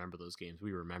don't remember those games.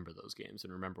 We remember those games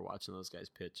and remember watching those guys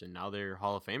pitch, and now they're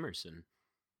Hall of Famers, and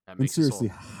that makes seriously,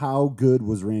 how good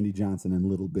was Randy Johnson in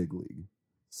Little Big League?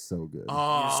 So good.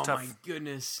 Oh my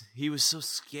goodness, he was so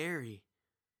scary.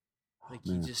 Like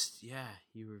man.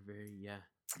 You were very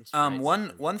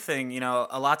One thing, you know,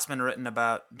 a lot's been written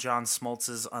about John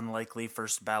Smoltz's unlikely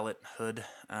first ballot hood.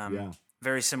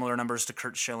 Very similar numbers to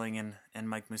Kurt Schilling and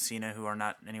Mike Mussina, who are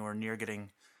not anywhere near getting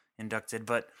inducted.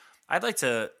 But I'd like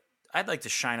to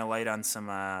shine a light on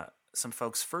some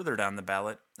folks further down the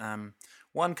ballot.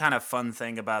 One kind of fun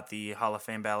thing about the Hall of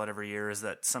Fame ballot every year is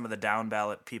that some of the down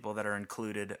ballot people that are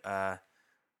included,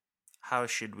 how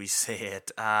should we say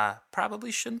it? Probably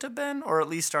shouldn't have been, or at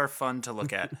least are fun to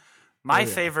look at. My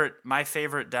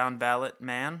favorite down ballot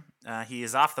man. He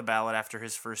is off the ballot after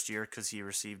his first year because he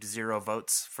received 0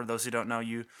 votes. For those who don't know,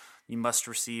 you must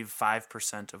receive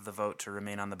 5% of the vote to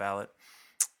remain on the ballot.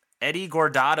 Eddie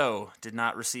Gordato did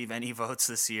not receive any votes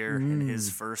this year in his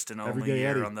first and only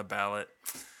year on the ballot.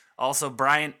 Also,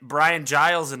 Brian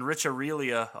Giles and Rich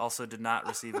Aurelia also did not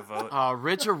receive a vote.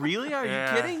 Rich Aurelia? Are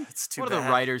you kidding? It's too bad. What are the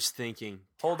writers thinking?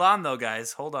 Hold on, though,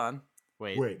 guys. Hold on.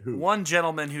 Wait, who? One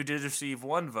gentleman who did receive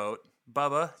 1 vote,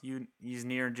 Bubba, he's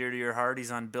near and dear to your heart.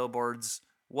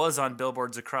 Was on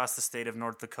billboards across the state of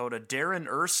North Dakota. Darren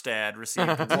Erstad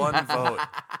received 1 vote.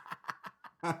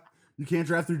 You can't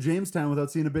drive through Jamestown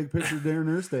without seeing a big picture of Darren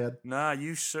Erstad. Nah,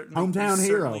 you certainly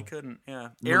hero. Couldn't. Yeah,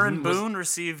 Aaron Boone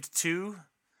received 2.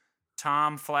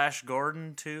 Tom Flash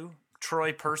Gordon 2.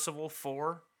 Troy Percival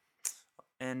 4.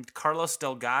 And Carlos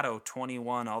Delgado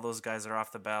 21. All those guys are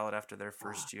off the ballot after their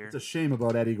first year. It's a shame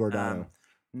about Eddie Gordato.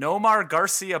 Nomar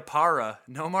Garcia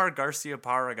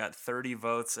Parra got 30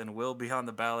 votes and will be on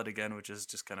the ballot again, which is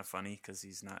just kind of funny because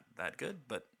he's not that good.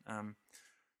 But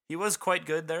he was quite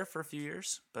good there for a few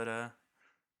years. But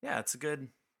yeah, it's a good.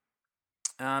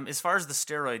 As far as the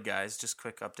steroid guys, just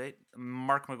quick update.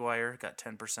 Mark McGwire got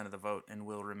 10% of the vote and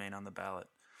will remain on the ballot.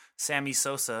 Sammy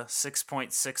Sosa,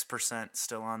 6.6%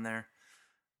 still on there.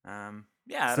 I don't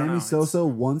know. Sammy Sosa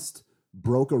once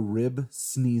broke a rib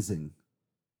sneezing.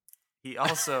 He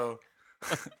also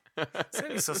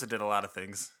Sammy Sosa did a lot of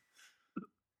things,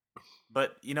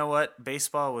 but you know what?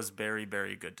 Baseball was very,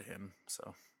 very good to him.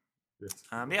 So,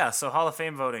 so Hall of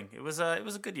Fame voting. It was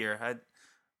a good year.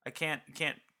 I can't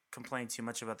complain too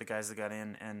much about the guys that got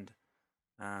in, and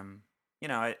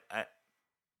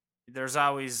there's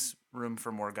always room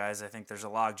for more guys. I think there's a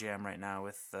logjam right now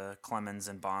with Clemens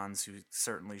and Bonds, who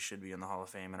certainly should be in the Hall of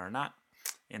Fame and are not.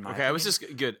 Okay, I was just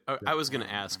good. I was going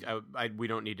to ask. We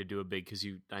don't need to do a big because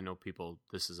I know people.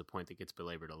 This is a point that gets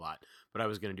belabored a lot, but I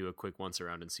was going to do a quick once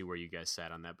around and see where you guys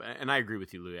sat on that. And I agree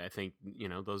with you, Louie. I think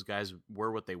those guys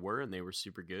were what they were, and they were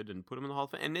super good, and put them in the Hall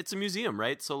of Fame. And it's a museum,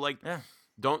 right? So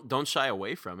don't shy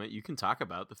away from it. You can talk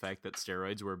about the fact that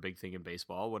steroids were a big thing in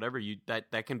baseball. Whatever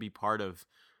that can be part of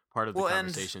the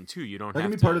conversation too. You don't. That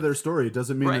have can be to, part of their story. It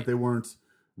doesn't mean that they weren't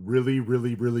really,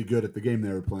 really, really good at the game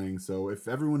they were playing. So if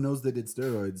everyone knows they did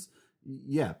steroids,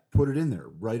 put it in there,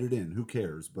 write it in. Who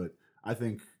cares? But I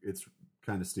think it's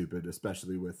kind of stupid,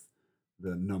 especially with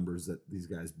the numbers that these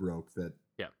guys broke. That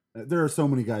there are so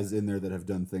many guys in there that have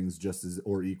done things just as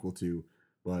or equal to,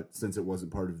 but since it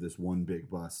wasn't part of this one big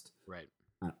bust, right?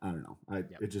 I don't know. I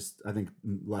think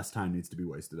less time needs to be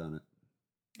wasted on it.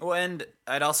 Well, and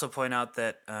I'd also point out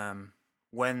that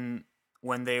when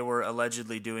they were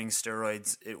allegedly doing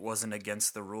steroids, it wasn't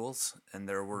against the rules, and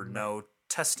there were no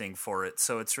testing for it.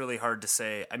 So it's really hard to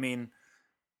say. I mean,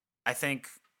 I think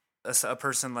a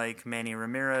person like Manny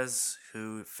Ramirez,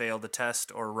 who failed the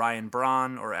test, or Ryan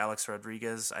Braun or Alex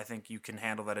Rodriguez, I think you can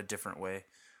handle that a different way.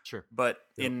 Sure. But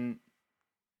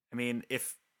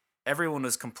if everyone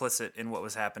was complicit in what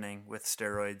was happening with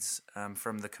steroids,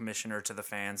 from the commissioner to the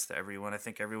fans to everyone. I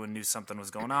think everyone knew something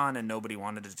was going on and nobody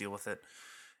wanted to deal with it.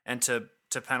 And to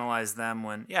penalize them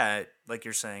when, like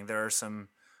you're saying, there are some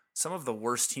of the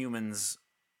worst humans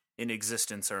in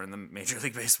existence are in the Major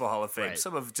League Baseball Hall of Fame. Right.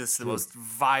 Some of just the most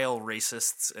vile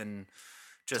racists and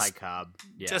just Ty Cobb.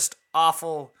 Yeah. just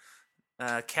awful.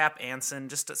 Cap Anson,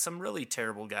 just some really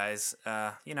terrible guys.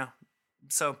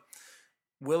 So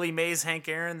Willie Mays, Hank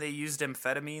Aaron, they used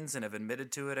amphetamines and have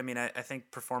admitted to it. I mean, I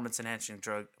think performance enhancing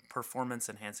drugs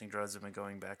have been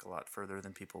going back a lot further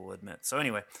than people will admit. So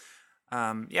anyway,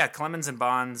 Clemens and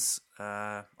Bonds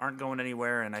aren't going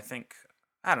anywhere, and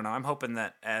I don't know. I'm hoping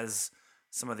that as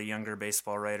some of the younger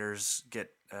baseball writers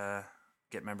get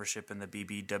membership in the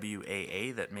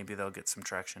BBWAA, that maybe they'll get some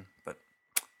traction. But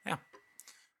yeah,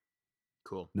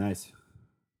 cool, nice.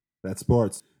 That's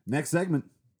sports. Next segment.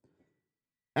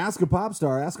 Ask a Pop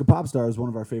Star. Ask a Pop Star is one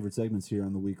of our favorite segments here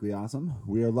on the Weekly Awesome.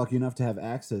 We are lucky enough to have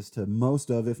access to most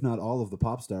of, if not all of, the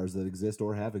pop stars that exist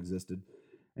or have existed.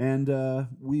 And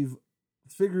we've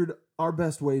figured our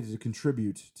best way to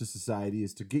contribute to society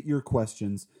is to get your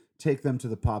questions, take them to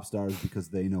the pop stars because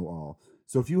they know all.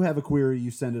 So if you have a query,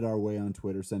 you send it our way on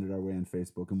Twitter, send it our way on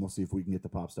Facebook, and we'll see if we can get the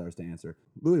pop stars to answer.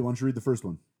 Louie, why don't you read the first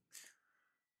one?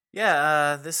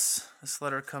 Yeah, this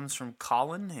letter comes from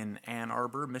Colin in Ann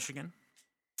Arbor, Michigan.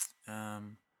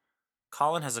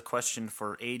 Colin has a question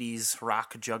for 80s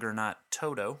rock juggernaut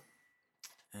Toto.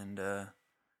 And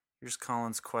here's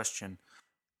Colin's question.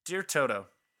 Dear Toto,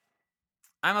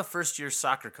 I'm a first-year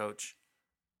soccer coach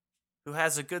who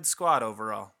has a good squad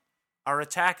overall. Our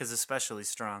attack is especially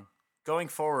strong. Going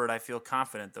forward, I feel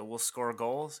confident that we'll score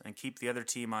goals and keep the other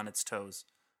team on its toes.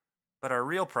 But our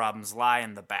real problems lie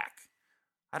in the back.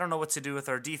 I don't know what to do with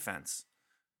our defense.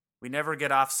 We never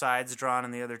get offsides drawn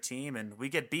on the other team, and we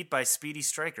get beat by speedy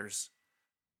strikers.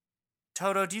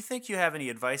 Toto, do you think you have any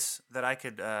advice that I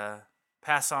could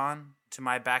pass on to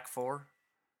my back four?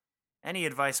 Any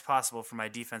advice possible for my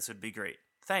defense would be great.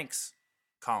 Thanks,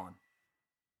 Colin.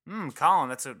 Colin,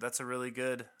 that's a really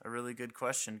good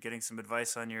question. Getting some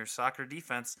advice on your soccer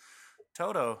defense.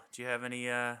 Toto, do you have any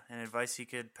advice he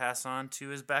could pass on to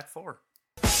his back four?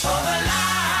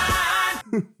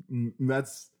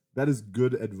 That is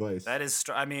good advice. That is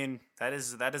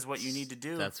what you need to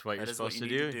do. That's what you're supposed to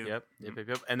do. Yep.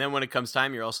 And then when it comes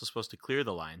time, you're also supposed to clear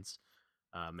the lines.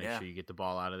 Make sure you get the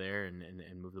ball out of there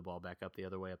and move the ball back up the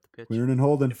other way up the pitch. Clearing and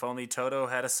holding. If only Toto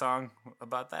had a song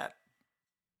about that.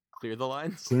 Clear the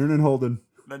lines. Clearing and holding.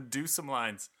 Then do some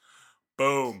lines.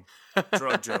 Boom.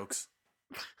 Drug jokes.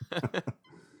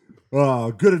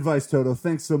 Oh, good advice, Toto.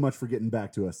 Thanks so much for getting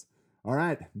back to us. All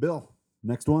right, Bill,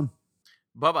 next one.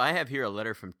 Bubba, I have here a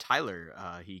letter from Tyler.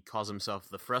 He calls himself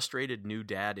the frustrated new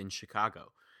dad in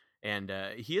Chicago. And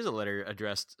he has a letter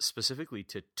addressed specifically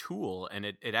to Tool, and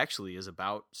it actually is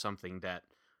about something that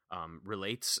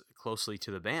relates closely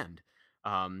to the band.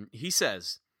 He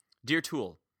says, Dear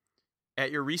Tool, at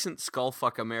your recent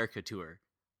Skullfuck America tour,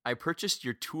 I purchased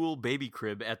your Tool baby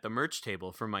crib at the merch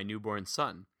table for my newborn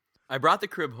son. I brought the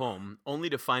crib home, only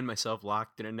to find myself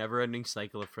locked in a never-ending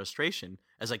cycle of frustration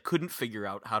as I couldn't figure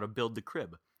out how to build the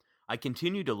crib. I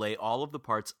continue to lay all of the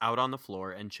parts out on the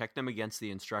floor and check them against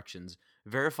the instructions,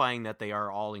 verifying that they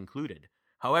are all included.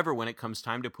 However, when it comes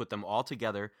time to put them all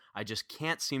together, I just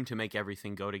can't seem to make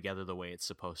everything go together the way it's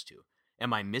supposed to.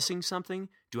 Am I missing something?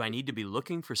 Do I need to be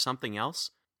looking for something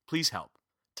else? Please help.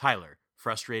 Tyler,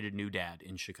 frustrated new dad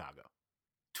in Chicago.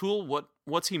 Tool,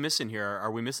 what's he missing here?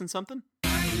 Are we missing something?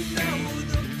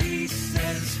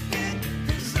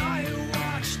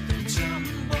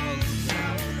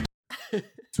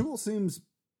 Tool seems.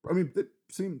 I mean,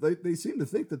 they seem to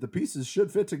think that the pieces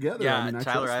should fit together. Yeah, I mean,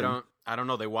 Tyler, I don't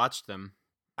know. They watched them.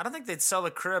 I don't think they'd sell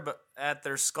a crib at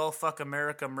their Skullfuck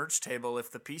America merch table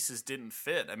if the pieces didn't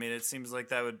fit. I mean, it seems like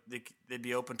they'd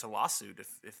be open to lawsuit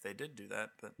if they did do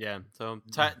that. But yeah, so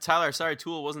Tyler, sorry,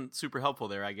 Tool wasn't super helpful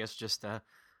there. I guess just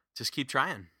keep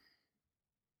trying.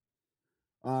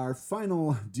 Our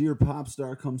final Dear Pop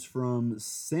Star comes from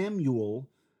Samuel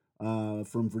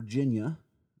from Virginia,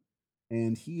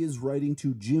 and he is writing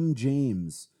to Jim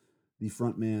James, the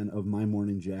frontman of My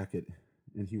Morning Jacket,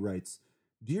 and he writes,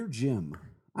 Dear Jim,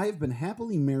 I have been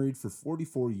happily married for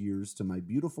 44 years to my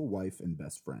beautiful wife and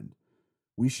best friend.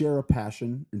 We share a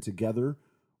passion and together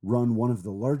run one of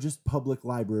the largest public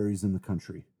libraries in the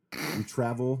country. We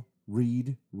travel,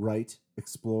 read, write,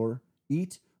 explore,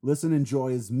 eat, listen,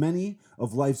 enjoy as many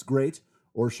of life's great,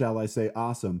 or shall I say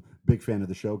awesome, big fan of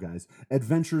the show, guys,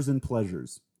 adventures and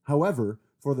pleasures. However,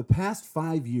 for the past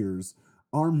 5 years,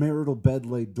 our marital bed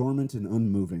lay dormant and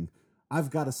unmoving. I've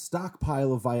got a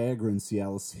stockpile of Viagra and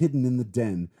Cialis hidden in the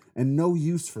den and no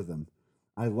use for them.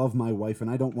 I love my wife and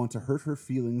I don't want to hurt her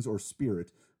feelings or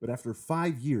spirit, but after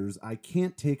 5 years, I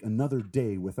can't take another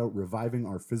day without reviving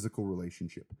our physical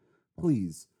relationship.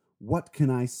 Please, what can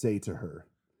I say to her?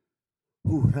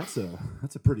 Ooh, that's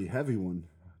a pretty heavy one.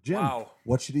 Jim, Wow.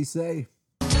 What should he say?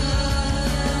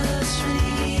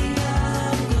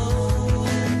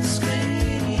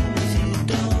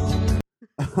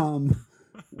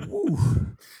 Ooh.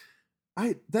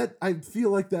 I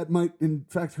feel like that might in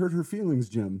fact hurt her feelings,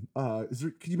 Jim.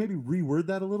 Could you maybe reword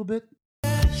that a little bit?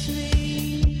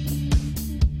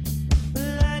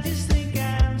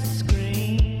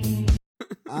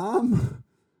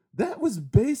 That was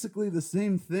basically the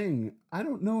same thing. I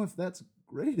don't know if that's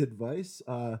great advice.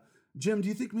 Jim, do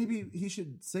you think maybe he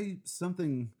should say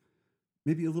something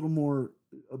maybe a little more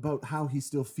about how he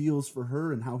still feels for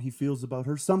her and how he feels about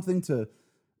her? Something to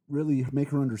really make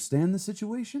her understand the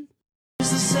situation? The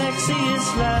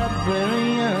sexiest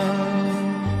librarian.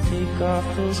 Take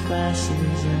off those glasses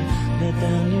and let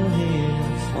down your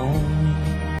hair for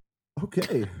me.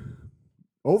 Okay.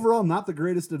 Overall, not the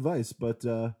greatest advice, but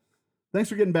thanks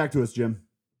for getting back to us, Jim.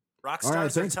 Rock All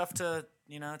right, stars are thanks. tough to,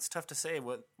 it's tough to say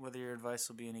whether your advice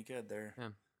will be any good. They're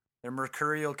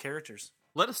mercurial characters.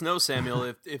 Let us know,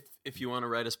 Samuel, if you want to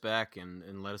write us back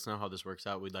and let us know how this works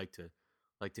out. We'd like to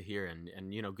hear, and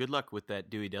good luck with that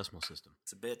Dewey Decimal System.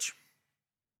 It's a bitch.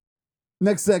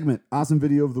 Next segment, awesome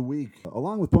video of the week.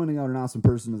 Along with pointing out an awesome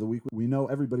person of the week, we know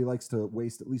everybody likes to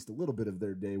waste at least a little bit of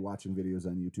their day watching videos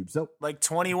on YouTube. So, Like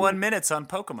 21 minutes on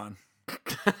Pokemon.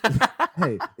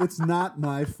 hey, it's not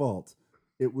my fault.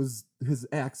 It was his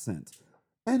accent.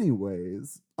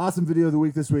 Anyways, awesome video of the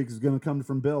week this week is going to come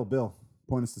from Bill. Bill,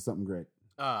 point us to something great.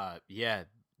 Yeah,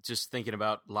 just thinking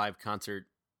about live concert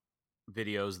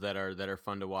videos that are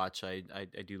fun to watch. I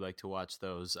do like to watch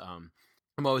those.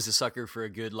 I'm always a sucker for a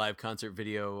good live concert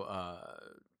video,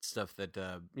 stuff that,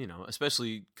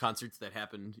 especially concerts that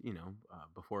happened,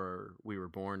 before we were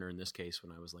born, or in this case,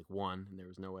 when I was like 1 and there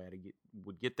was no way I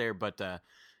would get there. But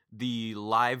the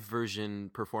live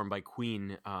version performed by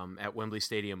Queen at Wembley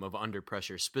Stadium of Under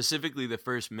Pressure, specifically the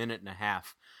first minute and a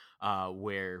half,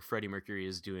 where Freddie Mercury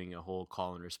is doing a whole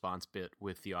call and response bit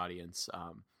with the audience.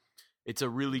 It's a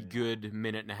really good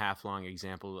minute and a half long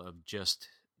example of just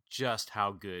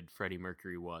how good Freddie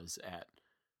Mercury was at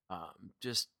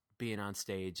just being on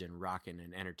stage and rocking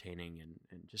and entertaining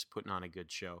and just putting on a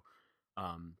good show.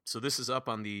 So this is up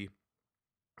on the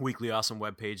Weekly Awesome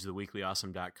webpage,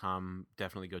 theweeklyawesome.com.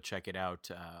 Definitely go check it out.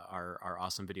 Our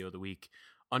awesome video of the week,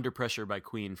 Under Pressure by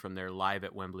Queen from their Live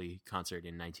at Wembley concert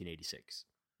in 1986.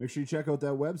 Make sure you check out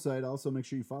that website. Also, make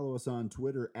sure you follow us on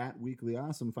Twitter at Weekly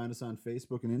Awesome. Find us on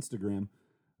Facebook and Instagram.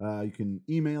 You can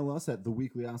email us at the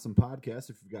Weekly Awesome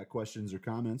Podcast if you've got questions or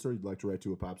comments or you'd like to write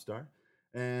to a pop star.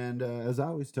 And as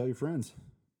always, tell your friends.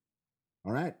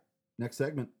 All right, next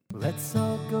segment. Let's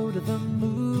all go to the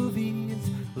movies.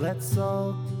 Let's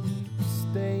all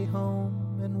stay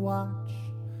home and watch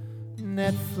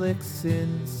Netflix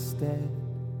instead.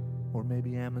 Or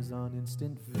maybe Amazon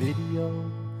Instant Video.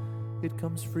 It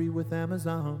comes free with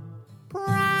Amazon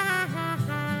Prime.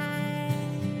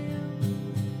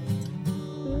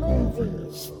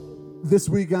 Movies. This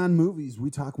week on movies, we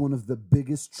talk one of the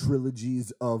biggest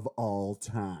trilogies of all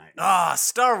time.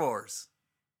 Star Wars.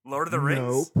 Lord of the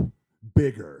Rings. Nope.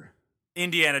 Bigger.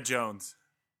 Indiana Jones.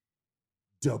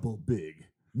 Double big.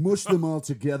 Mush them all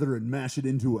together and mash it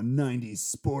into a 90s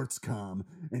sports com,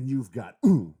 and you've got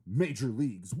Major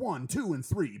Leagues 1, 2, and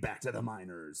 3 back to the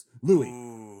minors. Louie,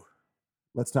 Ooh.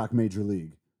 let's talk Major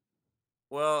League.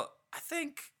 Well, I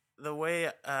think the way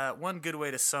one good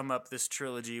way to sum up this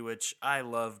trilogy, which I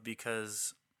love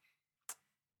because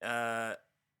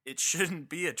it shouldn't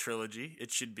be a trilogy. It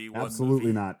should be one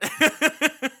Absolutely movie. Not.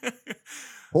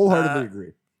 Wholeheartedly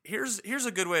agree. Here's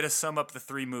a good way to sum up the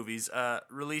three movies.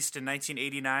 Released in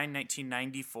 1989,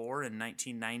 1994, and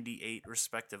 1998,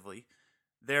 respectively.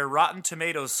 Their Rotten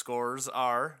Tomatoes scores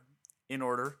are, in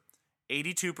order,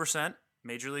 82%,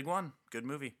 Major League 1, good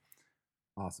movie.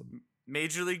 Awesome.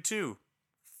 Major League 2,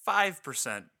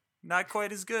 5%, not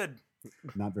quite as good.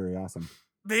 Not very awesome.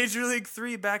 Major League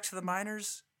 3, Back to the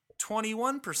Minors,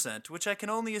 21%, which I can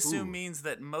only assume means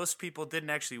that most people didn't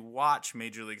actually watch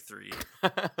Major League 3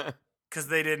 because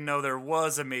they didn't know there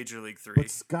was a Major League 3. But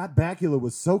Scott Bakula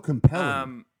was so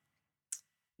compelling.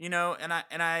 And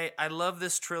I love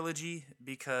this trilogy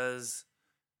because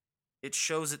it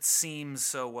shows its seams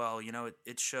so well.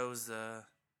 It shows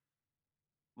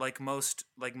like most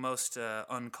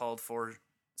uncalled for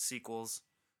sequels.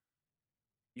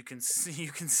 You can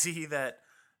see that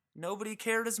nobody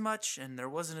cared as much, and there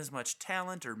wasn't as much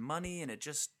talent or money, and it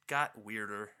just got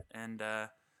weirder. And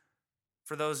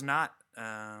for those not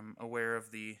aware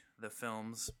of the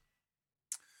films,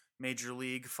 Major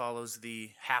League follows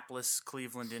the hapless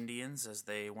Cleveland Indians as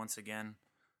they once again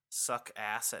suck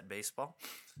ass at baseball.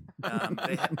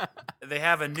 They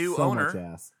have a new So owner. much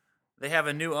ass. They have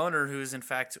a new owner who is in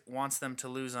fact wants them to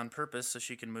lose on purpose so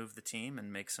she can move the team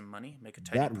and make some money, make a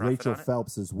tidy That profit Rachel on it.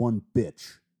 Phelps is one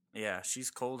bitch. Yeah,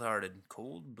 she's cold-hearted,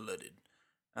 cold-blooded.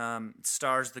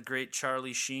 Stars the great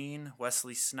Charlie Sheen,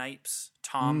 Wesley Snipes,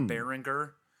 Tom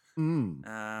Berenger,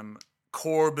 Corbin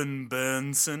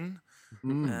Burnson,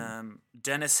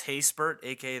 Dennis Haysbert,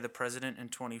 a.k.a. the president in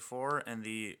 24, and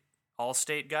the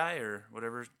Allstate guy or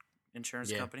whatever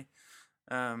insurance company.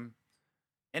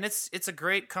 And it's a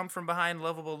great come-from-behind,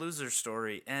 lovable loser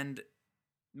story. And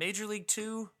Major League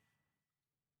 2,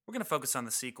 we're going to focus on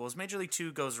the sequels. Major League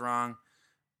 2 goes wrong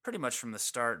pretty much from the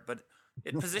start, but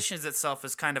it positions itself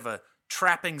as kind of a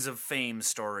trappings of fame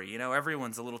story. You know,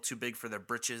 everyone's a little too big for their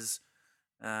britches.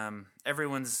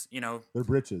 Everyone's, you know... Their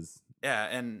britches. Yeah,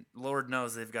 and Lord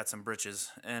knows they've got some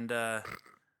britches. And,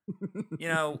 you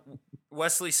know,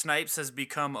 Wesley Snipes has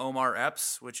become Omar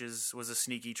Epps, which was a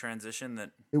sneaky transition that...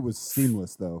 It was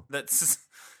seamless, though. That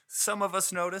some of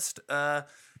us noticed. But,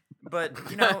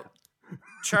 you know,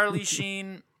 Charlie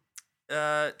Sheen's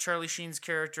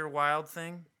character, Wild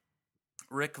Thing,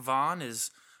 Rick Vaughn,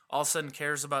 is all of a sudden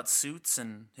cares about suits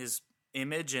and his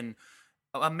image. And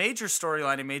a major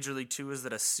storyline in Major League 2 is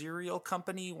that a cereal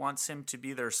company wants him to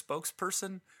be their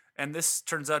spokesperson. And this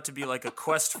turns out to be like a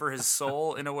quest for his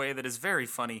soul in a way that is very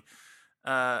funny.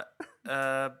 Yeah.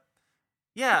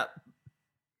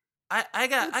 I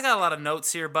got a lot of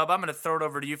notes here, Bub. I'm going to throw it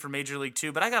over to you for Major League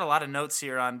 2, but I got a lot of notes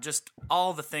here on just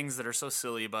all the things that are so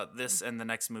silly about this and the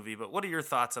next movie. But what are your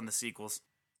thoughts on the sequels?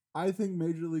 I think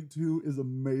Major League 2 is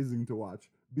amazing to watch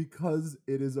because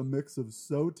it is a mix of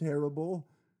so terrible,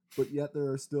 but yet there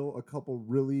are still a couple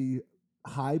really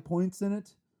high points in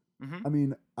it. Mm-hmm. I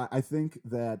mean, I think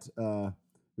that the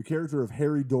character of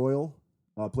Harry Doyle,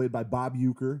 played by Bob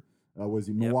Uecker, was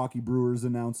the Milwaukee Brewers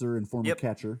announcer and former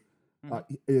catcher,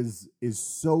 is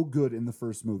so good in the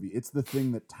first movie. It's the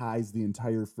thing that ties the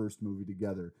entire first movie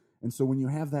together. And so when you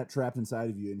have that trapped inside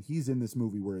of you, and he's in this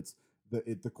movie where it's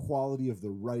the quality of the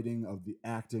writing, of the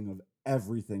acting, of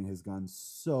everything has gone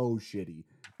so shitty,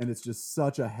 and it's just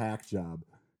such a hack job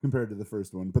compared to the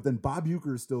first one. But then Bob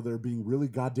Uecker is still there being really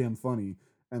goddamn funny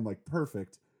and like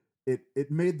perfect.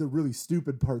 It made the really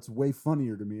stupid parts way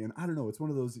funnier to me. And I don't know, it's one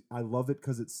of those, I love it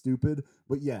because it's stupid.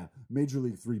 But yeah, Major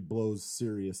League 3 blows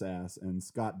serious ass, and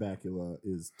Scott Bakula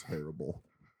is terrible.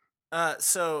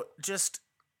 So just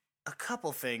a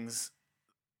couple things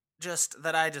just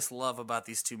that I just love about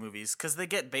these two movies, because they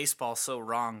get baseball so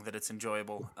wrong that it's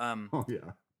enjoyable. Oh,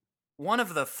 yeah. One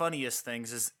of the funniest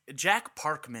things is Jack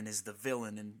Parkman is the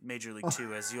villain in Major League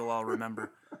 2, as you'll all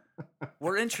remember.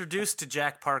 We're introduced to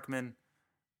Jack Parkman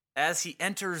as he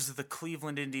enters the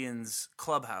Cleveland Indians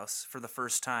clubhouse for the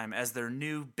first time as their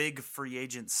new big free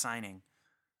agent signing.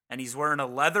 And he's wearing a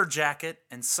leather jacket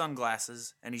and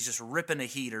sunglasses, and he's just ripping a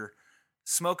heater,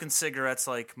 smoking cigarettes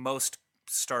like most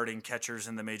starting catchers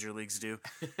in the major leagues do.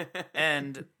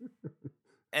 And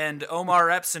Omar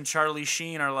Epps and Charlie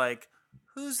Sheen are like,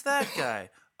 who's that guy?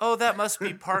 Oh, that must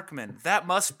be Parkman. That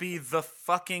must be the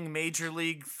fucking major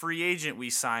league free agent we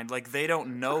signed. Like, they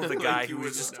don't know the guy who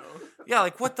was just... Yeah,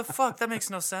 like, what the fuck? That makes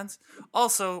no sense.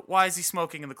 Also, why is he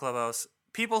smoking in the clubhouse?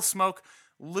 People smoke.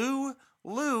 Lou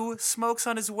smokes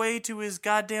on his way to his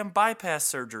goddamn bypass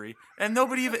surgery. And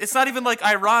nobody even... It's not even, like,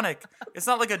 ironic. It's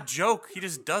not like a joke. He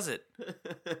just does it.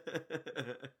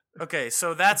 Okay,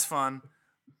 so that's fun.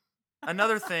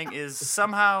 Another thing is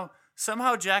somehow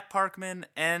Jack Parkman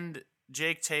and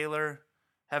Jake Taylor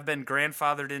have been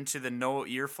grandfathered into the no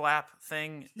ear flap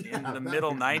thing in the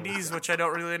middle 90s, which I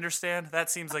don't really understand. That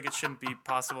seems like it shouldn't be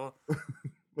possible.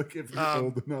 Like if you're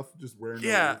old enough, just wearing no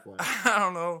yeah, ear flap. I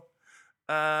don't know.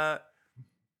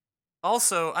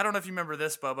 Also, I don't know if you remember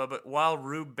this, Bubba, but while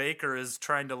Rube Baker is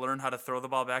trying to learn how to throw the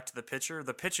ball back to the pitcher,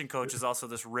 the pitching coach is also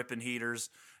just ripping heaters,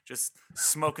 just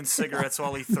smoking cigarettes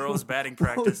while he throws batting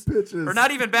practice. Or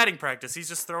not even batting practice. He's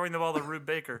just throwing the ball to Rube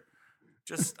Baker.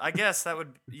 Just, I guess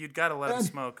you'd got to let him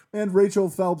smoke. And Rachel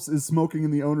Phelps is smoking in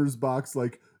the owner's box,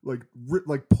 like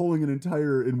pulling an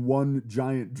entire in one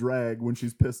giant drag when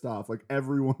she's pissed off. Like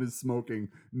everyone is smoking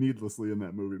needlessly in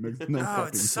that movie. It makes no fucking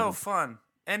it's sense. so fun.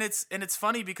 And it's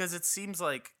funny because it seems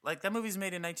like that movie's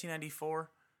made in 1994.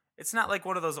 It's not like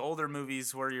one of those older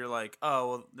movies where you're like, oh,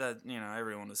 well, that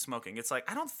everyone was smoking. It's like,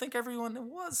 I don't think everyone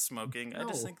was smoking. No. I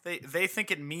just think they think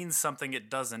it means something it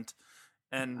doesn't.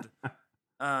 And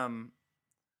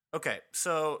Okay,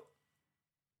 so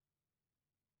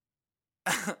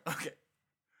okay.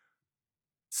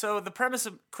 So the premise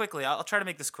of quickly, I'll try to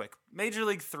make this quick. Major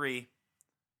League 3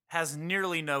 has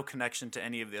nearly no connection to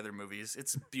any of the other movies.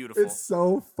 It's beautiful. It's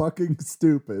so fucking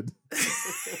stupid.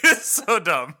 It's so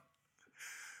dumb.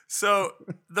 So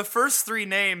the first three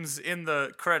names in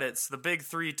the credits, the big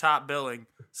three top billing,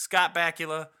 Scott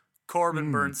Bakula,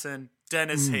 Corbin Burnson,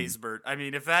 Dennis Haysbert. I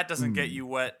mean, if that doesn't get you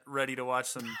wet, ready to watch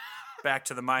some Back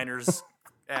to the Minors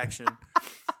action.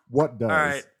 What does? All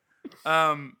right.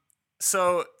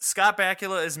 So Scott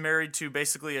Bakula is married to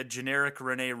basically a generic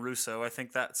Rene Russo. I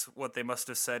think that's what they must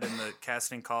have said in the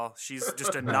casting call. She's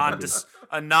just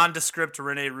a nondescript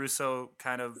Rene Russo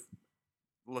kind of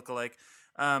lookalike.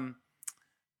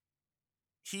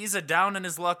 He's a down in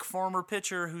his luck former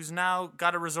pitcher who's now got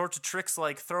to resort to tricks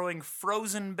like throwing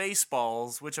frozen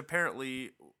baseballs, which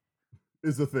apparently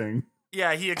is a thing.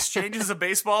 Yeah, he exchanges a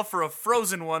baseball for a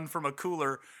frozen one from a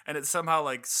cooler, and it somehow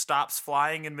like stops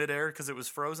flying in midair because it was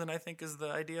frozen, I think is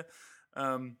the idea.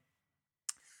 The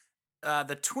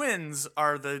twins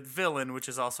are the villain, which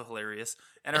is also hilarious,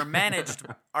 and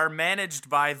are managed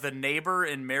by the neighbor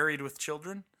in Married with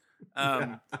Children.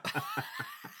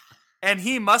 And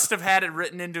he must have had it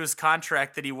written into his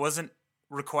contract that he wasn't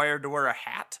required to wear a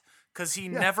hat because he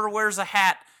never wears a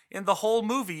hat in the whole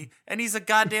movie, and he's a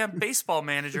goddamn baseball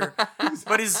manager.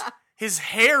 But his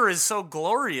hair is so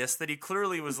glorious that he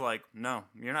clearly was like, "No,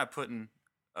 you're not putting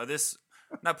this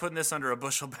under a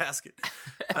bushel basket."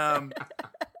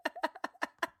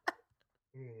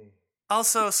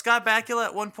 Also, Scott Bakula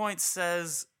at one point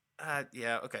says,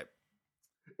 "Yeah, okay."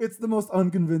 It's the most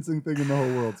unconvincing thing in the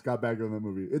whole world, Scott Bakula in that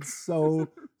movie. It's so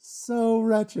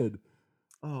wretched.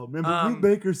 Oh, man, but Rube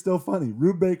Baker's still funny.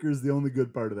 Rube Baker's the only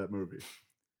good part of that movie.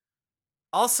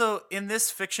 Also, in this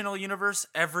fictional universe,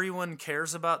 everyone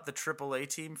cares about the AAA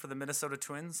team for the Minnesota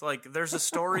Twins. Like, there's a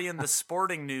story in the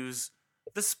Sporting News,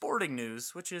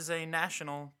 which is a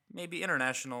national, maybe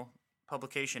international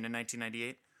publication in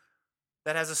 1998,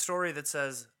 that has a story that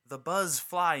says, the Buzz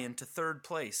fly into third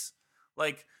place.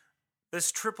 Like,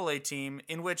 this AAA team,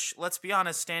 in which, let's be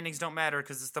honest, standings don't matter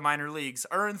because it's the minor leagues,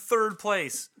 are in third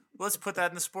place. Let's put that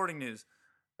in the Sporting News.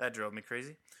 That drove me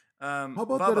crazy. How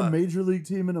about Bubba, that a major league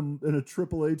team and a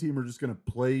AAA team are just going to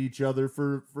play each other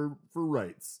for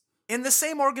rights? In the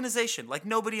same organization. Like,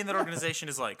 nobody in that organization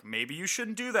is like, maybe you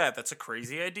shouldn't do that. That's a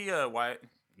crazy idea. Why?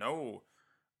 No.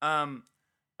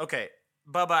 Okay.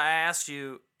 Bubba, I asked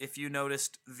you if you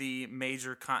noticed the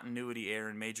major continuity error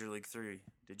in Major League 3.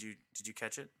 Did you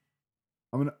catch it?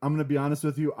 I'm gonna be honest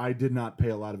with you. I did not pay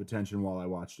a lot of attention while I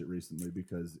watched it recently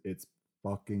because it's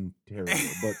fucking terrible.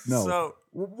 But no. So,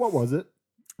 what was it?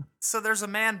 So there's a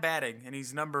man batting, and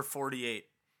he's number 48,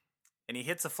 and he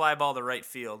hits a fly ball to right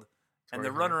field, and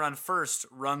the runner on first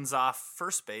runs off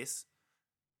first base,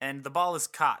 and the ball is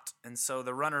caught, and so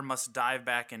the runner must dive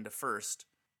back into first,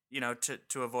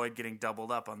 to avoid getting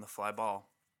doubled up on the fly ball.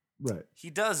 Right. He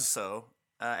does so.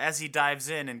 As he dives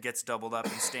in and gets doubled up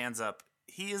and stands up,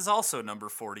 he is also number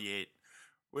 48,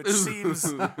 which seems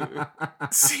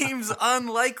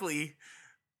unlikely.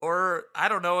 Or, I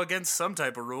don't know, against some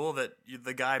type of rule that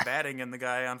the guy batting and the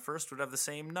guy on first would have the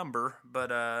same number,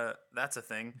 but that's a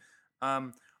thing.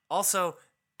 Also,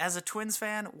 as a Twins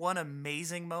fan, one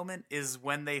amazing moment is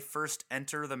when they first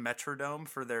enter the Metrodome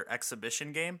for their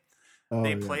exhibition game.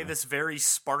 They play this very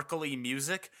sparkly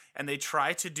music, and they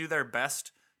try to do their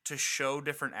best to show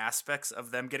different aspects of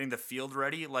them getting the field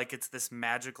ready like it's this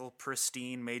magical,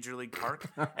 pristine Major League Park,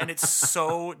 and it's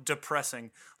so depressing.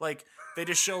 Like, they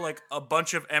just show, like, a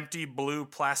bunch of empty blue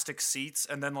plastic seats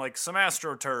and then, like, some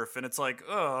AstroTurf, and it's like,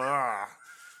 ugh,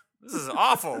 this is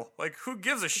awful. Like, who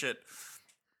gives a shit?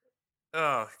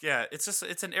 Oh, yeah,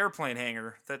 it's an airplane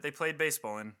hangar that they played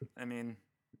baseball in. I mean...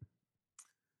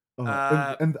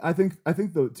 and I think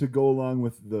to go along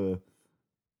with the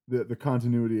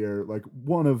continuity error, like,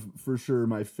 one of, for sure,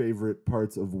 my favorite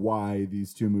parts of why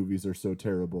these two movies are so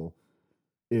terrible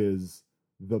is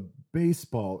the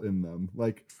baseball in them.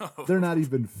 Like, they're not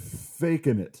even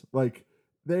faking it. Like,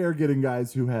 they are getting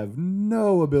guys who have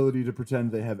no ability to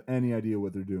pretend they have any idea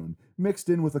what they're doing, mixed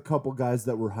in with a couple guys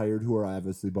that were hired who are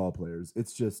obviously ball players.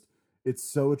 It's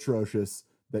so atrocious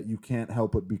that you can't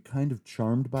help but be kind of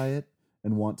charmed by it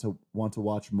and want to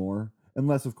watch more.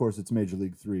 Unless, of course, it's Major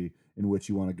League 3, in which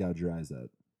you want to gouge your eyes at.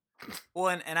 Well,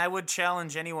 and I would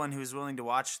challenge anyone who's willing to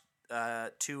watch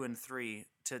 2 and 3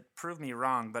 to prove me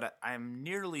wrong, but I'm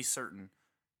nearly certain,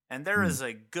 and there is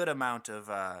a good amount of,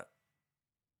 I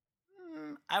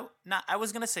I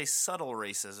was gonna say subtle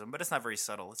racism, but it's not very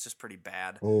subtle. It's just pretty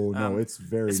bad. Oh no, it's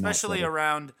very especially not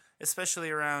around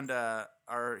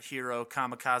our hero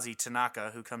Kamikaze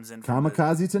Tanaka, who comes in subtle. from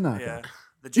Kamikaze Tanaka.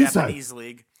 the East side. Japanese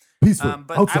league. Peaceful.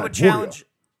 But outside.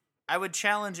 I would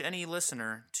challenge any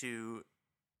listener to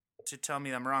tell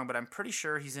me I'm wrong, but I'm pretty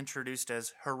sure he's introduced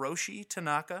as Hiroshi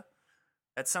Tanaka.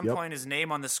 At some point, his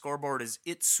name on the scoreboard is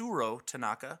Itsuro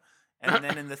Tanaka, and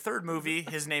then in the third movie,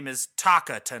 his name is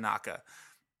Taka Tanaka.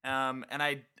 And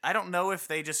I don't know if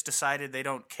they just decided they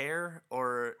don't care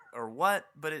or what,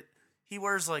 but he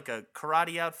wears like a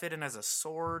karate outfit and has a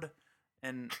sword,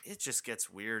 and it just gets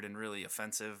weird and really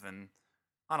offensive and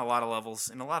on a lot of levels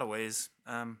in a lot of ways.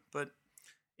 But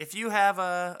if you have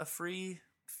a free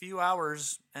few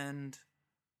hours and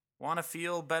want to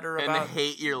feel better and about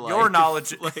hate your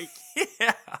knowledge, like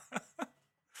yeah.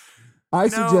 I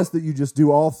suggest that you just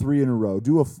do all three in a row.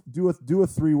 Do a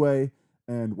 3-way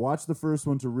and watch the first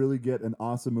one to really get an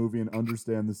awesome movie and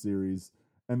understand the series,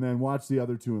 and then watch the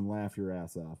other two and laugh your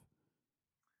ass off.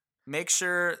 Make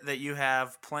sure that you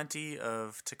have plenty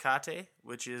of Tecate,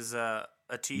 which is a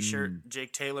T-shirt.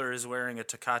 Jake Taylor is wearing a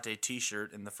Tecate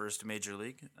T-shirt in the first Major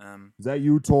League. Is that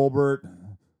you, Tolbert?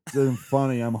 This isn't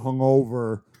funny. I'm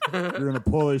hungover. You're gonna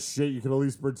pull this shit. You can at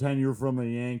least pretend you're from the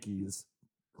Yankees.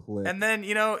 Click. And then,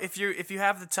 if you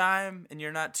have the time and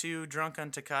you're not too drunk on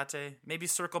Tecate, maybe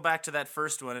circle back to that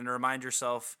first one and remind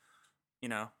yourself,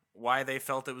 why they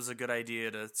felt it was a good idea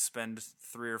to spend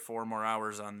 3 or 4 more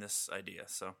hours on this idea.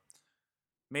 So,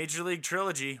 Major League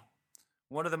Trilogy,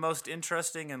 one of the most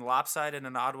interesting and lopsided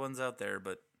and odd ones out there,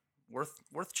 but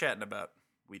worth chatting about,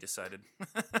 we decided.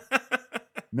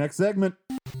 Next segment.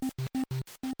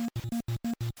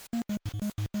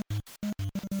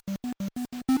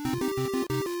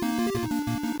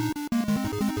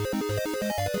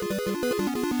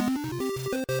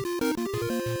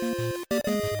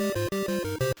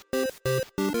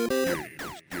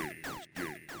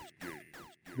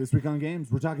 This week on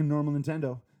games, we're talking normal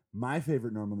Nintendo. My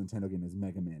favorite normal Nintendo game is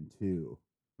Mega Man 2.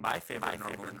 My favorite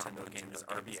normal Nintendo game is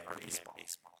RBI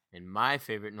Baseball. And my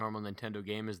favorite normal Nintendo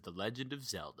game is The Legend of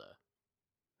Zelda.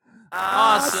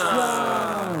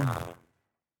 Awesome!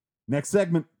 Next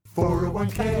segment.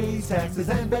 401k, taxes,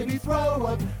 and baby throw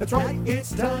up. That's right,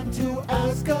 it's time to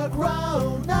ask a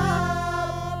grown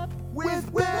up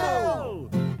with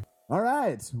Will. All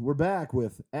right, we're back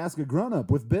with Ask a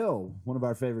Grown-Up with Bill, one of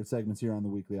our favorite segments here on the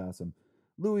Weekly Awesome.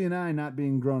 Louie and I, not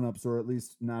being grown-ups, or at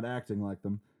least not acting like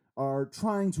them, are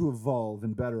trying to evolve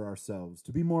and better ourselves,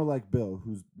 to be more like Bill,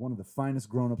 who's one of the finest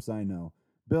grown-ups I know.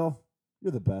 Bill,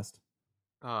 you're the best.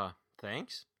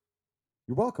 Thanks.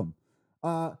 You're welcome.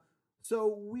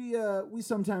 So we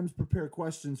sometimes prepare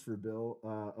questions for Bill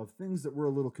of things that we're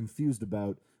a little confused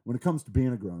about when it comes to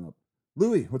being a grown-up.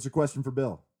 Louie, what's your question for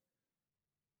Bill?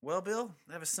 Well, Bill,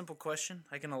 I have a simple question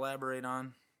I can elaborate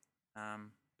on.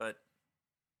 But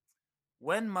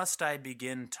when must I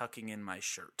begin tucking in my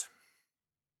shirt?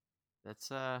 That's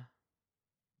Now?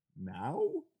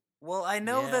 Well, I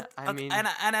know that, I mean, and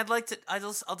I'd like to.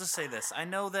 I'll just say this. I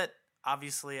know that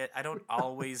obviously I don't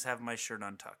always have my shirt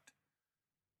untucked,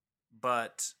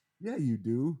 but Yeah, you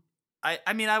do.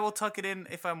 I mean I will tuck it in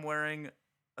if I'm wearing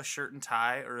a shirt and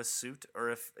tie or a suit, or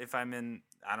if I'm in,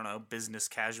 I don't know, business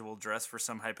casual dress for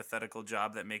some hypothetical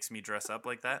job that makes me dress up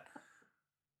like that.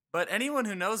 But anyone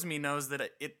who knows me knows that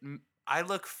I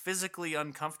look physically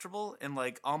uncomfortable and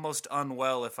like almost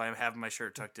unwell if I have my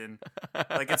shirt tucked in.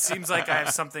 Like it seems like I have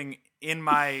something in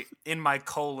my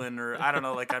colon, or I don't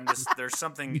know, like there's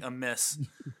something amiss.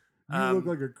 You look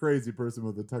like a crazy person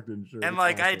with a tucked in shirt. And It's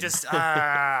like I awesome. just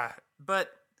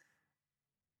but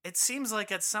it seems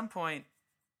like at some point,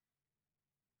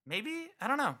 maybe, I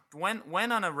don't know,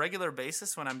 when on a regular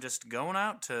basis, when I'm just going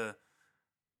out to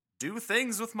do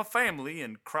things with my family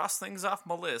and cross things off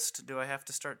my list, do I have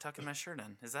to start tucking my shirt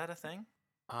in? Is that a thing?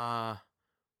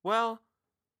 well,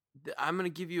 I'm gonna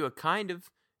give you a kind of.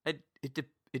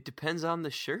 It depends on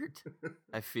the shirt.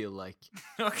 I feel like.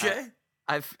 Okay.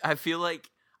 I feel like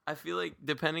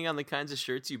depending on the kinds of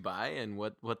shirts you buy and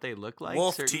what they look like.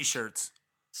 Wolf t-shirts.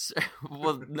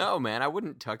 Well, no, man, I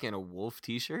wouldn't tuck in a wolf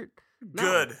t-shirt. No,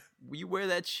 Good. You wear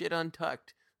that shit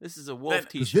untucked. This is a wolf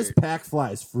t-shirt. This pack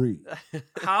flies free.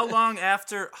 How long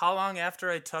after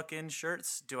I tuck in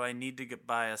shirts do I need to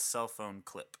buy a cell phone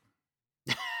clip?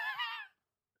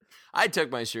 I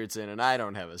tuck my shirts in and I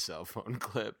don't have a cell phone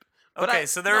clip. But Okay,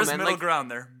 so there is middle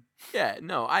ground there. Yeah,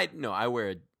 I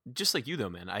wear just like you though,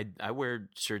 man. I wear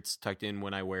shirts tucked in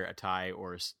when I wear a tie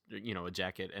or a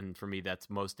jacket, and for me that's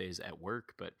most days at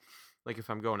work. But like if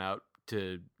we're going out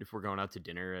to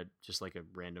dinner at just like a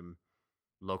random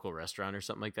local restaurant or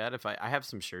something like that. If I have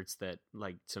some shirts that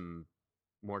like some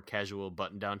more casual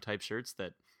button down type shirts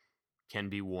that can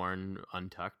be worn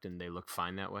untucked and they look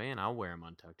fine that way, and I'll wear them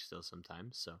untucked still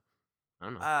sometimes. So I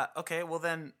don't know. Okay, well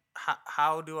then,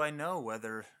 how do I know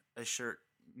whether a shirt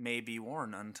may be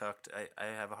worn untucked? I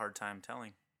have a hard time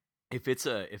telling. If it's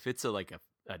a like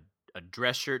a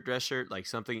dress shirt, like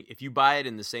something, if you buy it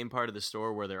in the same part of the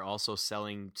store where they're also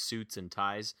selling suits and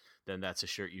ties, then that's a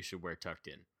shirt you should wear tucked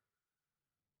in.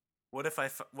 What if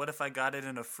I got it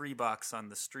in a free box on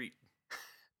the street?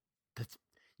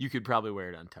 You could probably wear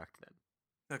it untucked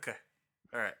then. Okay,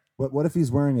 all right. What if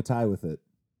he's wearing a tie with it?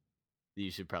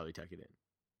 You should probably tuck it in.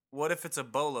 What if it's a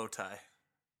bolo tie?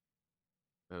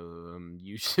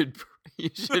 You should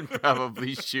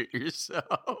probably shoot yourself.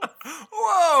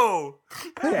 Whoa!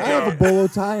 Hey, I have a bolo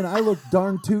tie and I look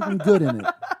darn tootin' good in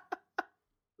it.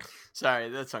 Sorry,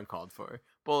 that's uncalled for.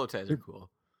 Bolo ties are cool.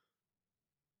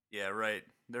 Yeah, right.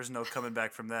 There's no coming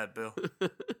back from that, Bill.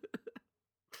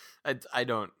 I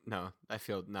don't know. I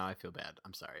feel bad.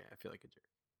 I'm sorry. I feel like a jerk.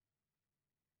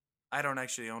 I don't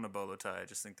actually own a bolo tie. I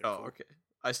just think they're cool. Okay.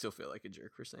 I still feel like a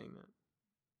jerk for saying that.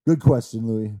 Good question,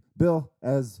 Louie. Bill,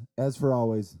 as for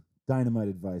always, dynamite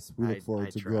advice. We look I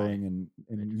forward to try. growing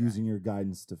and using your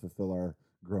guidance to fulfill our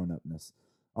grown-upness.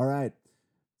 All right.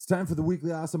 It's time for the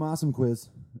weekly Awesome quiz.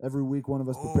 Every week, one of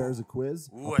us prepares a quiz.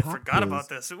 Ooh, a I pop forgot quiz about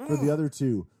this. For the other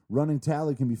two. Running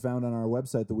tally can be found on our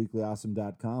website,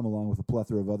 theweeklyawesome.com, along with a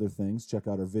plethora of other things. Check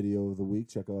out our video of the week.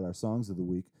 Check out our songs of the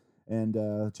week. And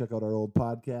check out our old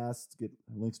podcasts. Get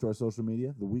links to our social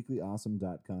media,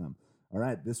 theweeklyawesome.com. All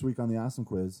right, this week on the Awesome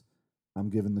Quiz, I'm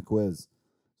giving the quiz.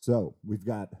 So we've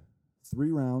got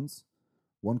 3 rounds,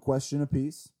 1 question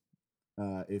apiece.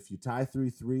 If you tie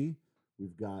 3-3,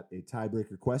 we've got a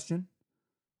tiebreaker question.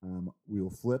 We will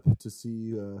flip to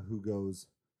see who goes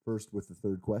first with the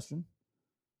third question.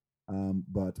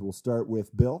 But we'll start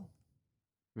with Bill.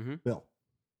 Mm-hmm. Bill,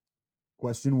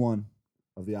 question 1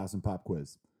 of the Awesome Pop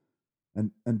Quiz.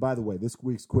 And by the way, this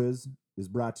week's quiz is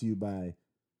brought to you by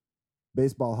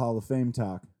Baseball Hall of Fame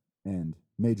talk and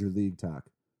Major League talk.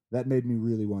 That made me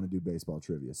really want to do baseball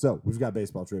trivia. So we've got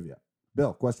baseball trivia.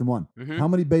 Bill, question 1. Mm-hmm. How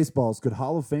many baseballs could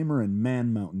Hall of Famer and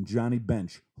Man Mountain Johnny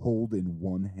Bench hold in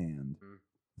one hand?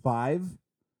 5,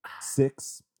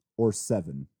 6, or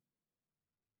 7?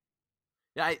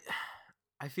 Yeah,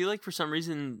 I feel like for some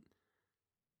reason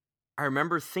I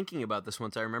remember thinking about this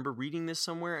once. I remember reading this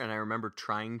somewhere, and I remember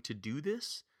trying to do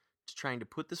this, trying to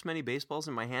put this many baseballs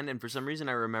in my hand, and for some reason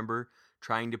I remember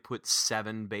trying to put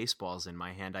 7 baseballs in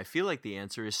my hand. I feel like the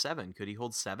answer is 7. Could he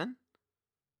hold 7?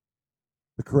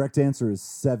 The correct answer is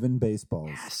 7 baseballs.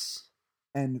 Yes.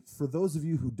 And for those of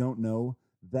you who don't know,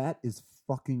 that is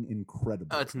fucking incredible.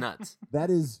 Oh, it's nuts. That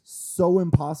is so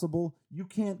impossible. You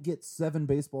can't get 7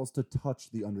 baseballs to touch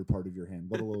the under part of your hand,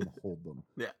 let alone hold them.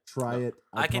 Yeah. Try it.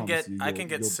 I can promise get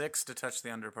you'll- 6 to touch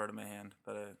the under part of my hand,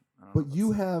 but I don't know. But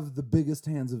you have the biggest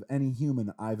hands of any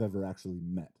human I've ever actually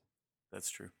met.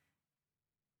 That's true.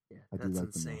 Yeah, I do that's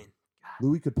like them, though. insane.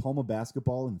 Louie could palm a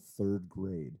basketball in 3rd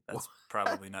grade. That's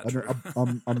probably not A,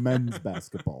 true. a men's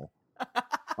basketball.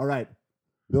 All right.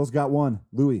 Bill's got one.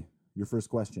 Louie, your first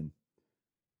question.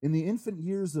 In the infant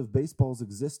years of baseball's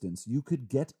existence, you could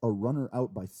get a runner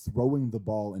out by throwing the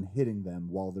ball and hitting them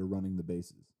while they're running the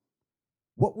bases.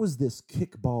 What was this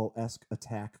kickball-esque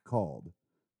attack called?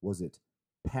 Was it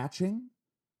patching,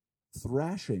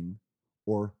 thrashing,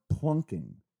 or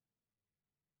plunking?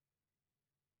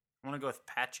 I want to go with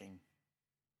patching.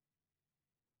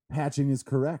 Patching is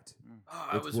correct. Oh,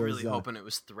 I It was really was, hoping it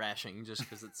was thrashing just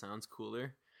because it sounds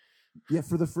cooler. Yeah,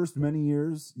 for the first many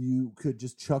years, you could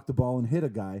just chuck the ball and hit a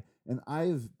guy. And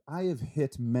I have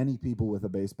hit many people with a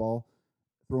baseball,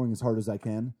 throwing as hard as I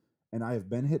can. And I have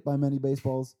been hit by many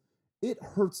baseballs. It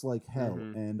hurts like hell.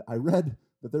 Mhm. And I read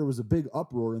that there was a big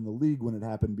uproar in the league when it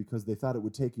happened because they thought it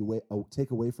would take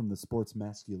away from the sport's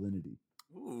masculinity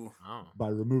Ooh. Oh. by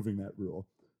removing that rule.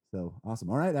 So awesome.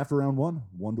 All right, after round 1,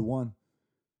 1-1.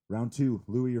 Round 2,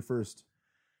 Louie, you're first.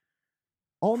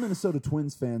 All Minnesota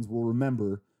Twins fans will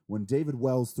remember when David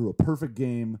Wells threw a perfect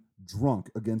game drunk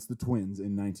against the Twins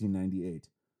in 1998.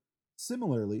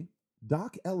 Similarly,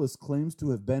 Doc Ellis claims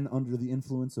to have been under the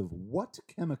influence of what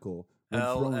chemical when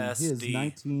throwing his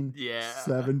LSD.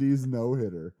 1970s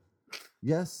no-hitter?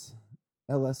 Yes,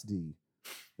 LSD.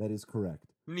 That is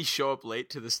correct. Didn't he show up late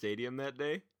to the stadium that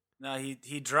day? No,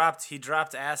 he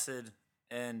dropped acid,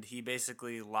 and he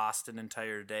basically lost an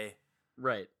entire day.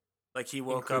 Right. Like he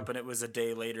woke up and it was a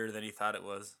day later than he thought it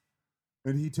was.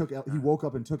 And he woke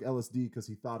up and took LSD because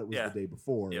he thought it was Yeah. the day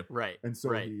before. Yep. Right. And so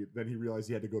right. he realized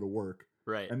he had to go to work.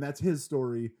 Right. And that's his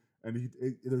story. And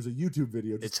there's a YouTube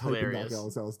video. Just It's type in hilarious. Doc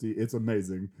Ellis LSD. It's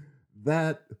amazing.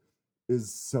 That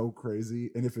is so crazy.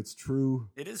 And if it's true,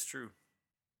 It is true.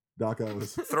 Doc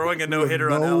Ellis Throwing a no-hitter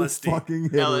on LSD. Fucking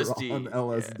hitter LSD, on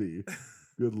LSD.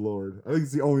 Good Lord. I think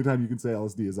it's the only time you can say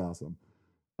LSD is awesome.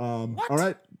 All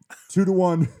right.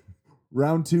 2-1.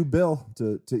 Round 2, Bill,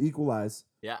 to equalize.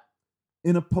 Yeah.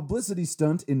 In a publicity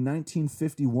stunt in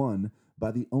 1951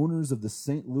 by the owners of the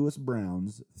St. Louis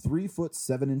Browns,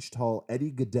 3'7" tall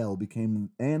Eddie Goodell became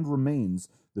and remains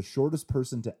the shortest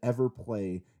person to ever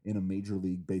play in a Major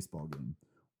League Baseball game.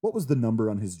 What was the number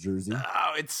on his jersey?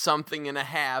 Oh, it's something and a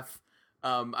half.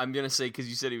 I'm going to say, because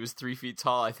you said he was 3 feet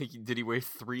tall, I think, did he weigh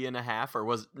 3.5? Or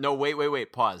was, no,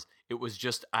 wait, pause. It was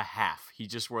just a half. He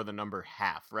just wore the number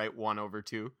half, right?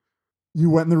 1/2. You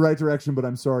went in the right direction, but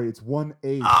I'm sorry. It's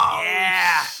 1/8. Oh,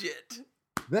 Yeah. shit.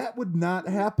 That would not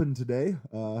happen today.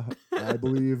 I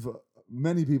believe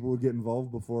many people would get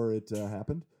involved before it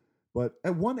happened. But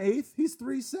at 1/8, he's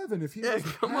 3'7". If he was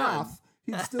come half,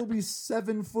 he'd still be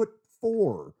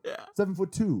 7'4". Yeah.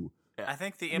 7'2". I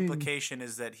think the implication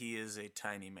is that he is a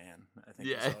tiny man.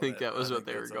 I think that was what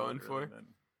they were going for.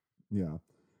 Yeah.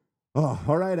 Oh,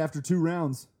 all right. After 2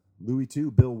 rounds, Louie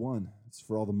 2, Bill 1. It's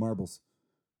for all the marbles.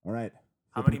 All right.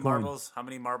 How many marbles? How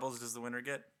many marbles does the winner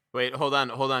get? Wait, hold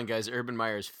on, guys. Urban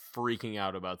Meyer's freaking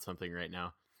out about something right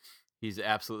now. He's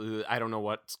absolutely, I don't know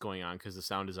what's going on because the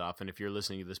sound is off. And if you're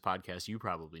listening to this podcast, you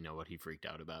probably know what he freaked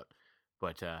out about.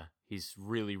 But he's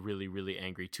really, really, really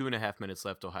angry. 2.5 minutes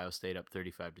left. Ohio State up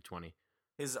 35-20.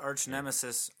 His arch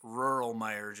nemesis, Rural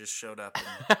Meyer, just showed up.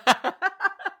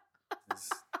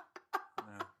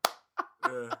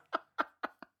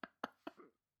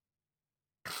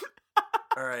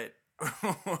 All right.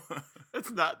 It's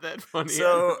not that funny.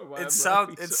 So it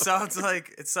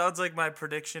sounds like my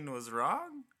prediction was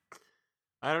wrong.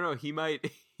 I don't know. He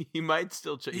might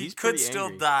still. He He's could pretty still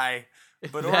angry. die,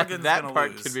 but Oregon's that gonna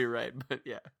part lose. could be right, but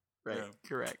yeah, right, Yeah.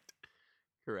 correct.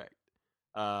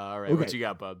 All right, Okay. what you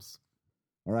got, Bubs?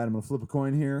 All right. I'm going to flip a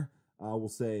coin here. We'll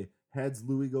say heads,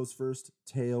 Louie goes first.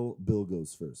 Tail, Bill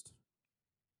goes first.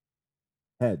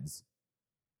 Heads.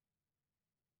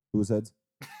 Who was heads?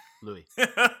 Louie.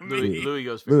 Me. Louie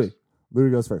goes first. Louie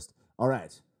goes first. All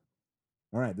right.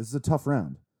 This is a tough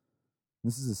round.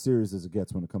 This is as serious as it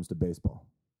gets when it comes to baseball.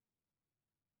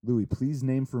 Louie, please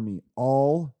name for me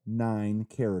all 9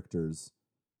 characters.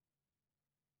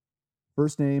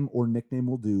 First name or nickname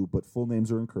will do, but full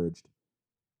names are encouraged.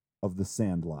 Of the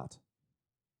Sandlot.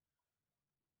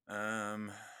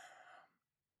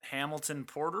 Hamilton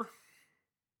Porter,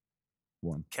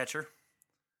 1. catcher.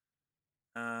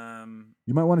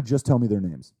 You might want to just tell me their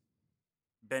names.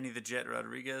 Benny the Jet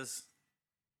Rodriguez.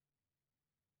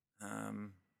 I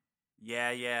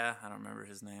don't remember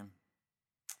his name.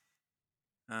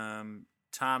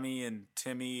 Tommy and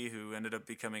Timmy, who ended up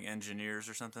becoming engineers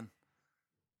or something.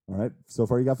 All right. So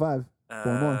far, you got 5.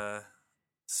 4 more.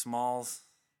 Smalls,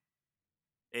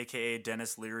 a.k.a.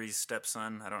 Dennis Leary's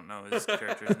stepson. I don't know his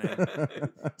character's name.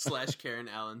 / Karen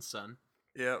Allen's son.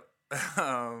 Yep.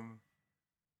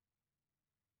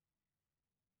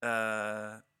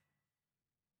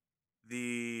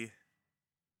 The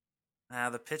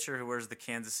pitcher who wears the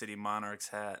Kansas City Monarchs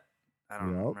hat. I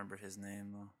don't remember his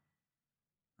name though.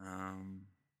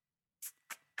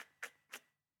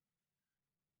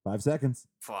 5 seconds.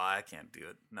 I can't do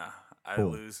it. No, I 4.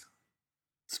 lose.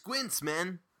 Squints,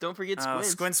 man. Don't forget Squints.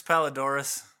 Squints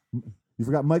Palidorus. You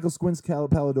forgot Michael Squints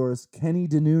Palidorus, Kenny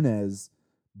DeNunez,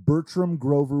 Bertram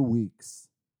Grover Weeks.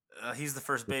 He's the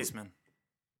first baseman.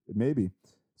 Maybe.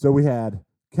 So we had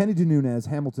Kenny DeNunez,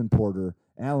 Hamilton Porter,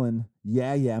 Allen,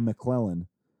 McClellan,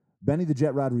 Benny the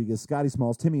Jet Rodriguez, Scotty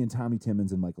Smalls, Timmy and Tommy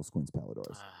Timmons, and Michael Squints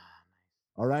Palidorus.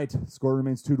 All right. Score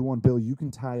remains 2-1. Bill, you can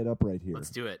tie it up right here. Let's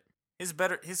do it.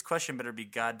 His question better be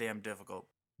goddamn difficult.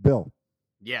 Bill.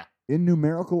 Yeah. In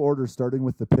numerical order, starting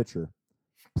with the pitcher,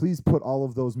 please put all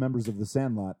of those members of the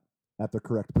Sandlot at the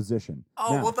correct position.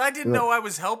 Oh, now, well, I didn't know I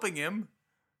was helping him.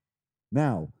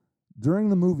 Now, during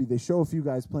the movie, they show a few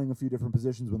guys playing a few different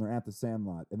positions when they're at the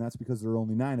Sandlot, and that's because there are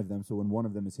only 9 of them, so when one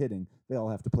of them is hitting, they all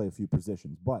have to play a few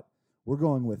positions. But we're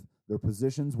going with their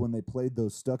positions when they played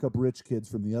those stuck-up rich kids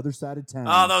from the other side of town.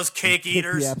 Oh, those cake and kicked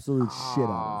eaters. the absolute shit out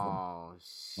of them. Oh,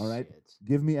 shit. All right?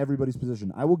 Give me everybody's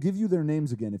position. I will give you their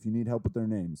names again if you need help with their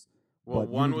names. Well, But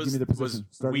you one need to give was me their position,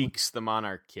 starting with- Weeks, the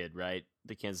Monarch kid, right?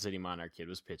 The Kansas City Monarch kid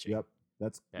was pitching. Yep.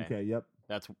 That's okay. Yep.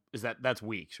 That's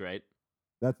Weeks, right?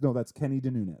 That's Kenny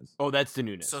DeNunez. Oh, that's the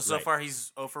Nunes. So right. far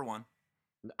he's 0 for 1.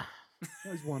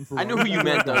 There's 1 for I know 1. who you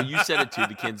meant though. You said it too.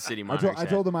 The Kansas City Monarchs. I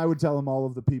told him I would tell him all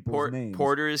of the people's names.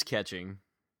 Porter is catching.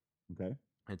 Okay.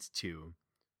 That's 2,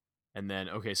 and then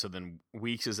so then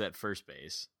Weeks is at first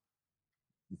base.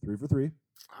 You 3 for 3.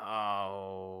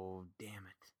 Oh, damn it.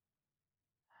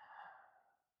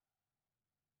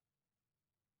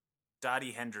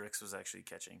 Dottie Hendricks was actually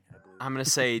catching, I believe. I'm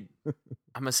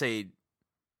gonna say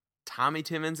Tommy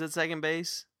Timmons at second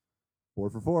base. 4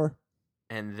 for 4.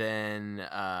 And then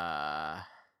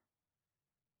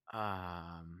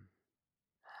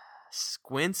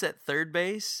Squints at third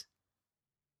base.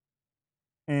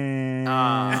 And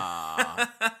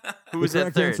Who was the at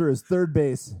correct third? answer is third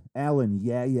base. Alan,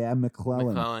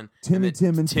 McClellan. And then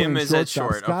Timmons Tim playing is at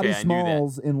shortstop. short. Scotty Okay, I knew that.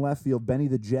 Smalls in left field. Benny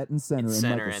the Jet in center. In and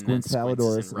center, Michael and then Squints Squints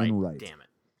Palidorus is in right. in right. Damn it.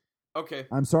 Okay.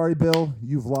 I'm sorry, Bill.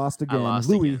 You've lost again. lost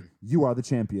Louie, again. you are the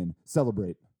champion.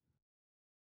 Celebrate.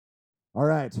 All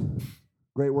right.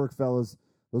 Great work, fellas.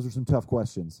 Those are some tough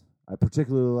questions. I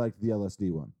particularly liked the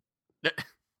LSD one.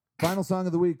 Final song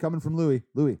of the week coming from Louie.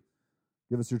 Louie,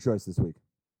 give us your choice this week.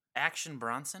 Action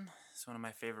Bronson is one of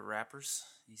my favorite rappers.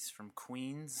 He's from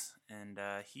Queens, and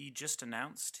he just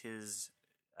announced his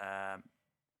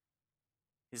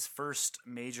first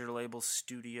major label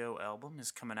studio album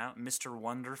is coming out. Mr.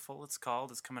 Wonderful, it's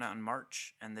called. It's coming out in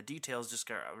March, and the details just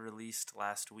got released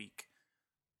last week,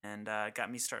 and it got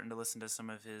me starting to listen to some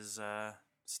of his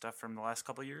stuff from the last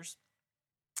couple of years.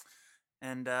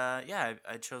 And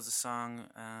I chose a song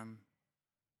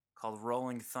called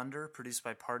Rolling Thunder, produced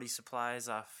by Party Supplies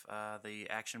off the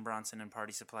Action Bronson and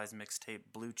Party Supplies mixtape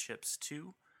Blue Chips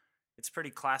 2. It's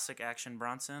pretty classic Action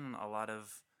Bronson, a lot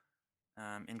of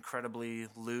incredibly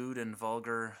lewd and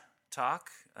vulgar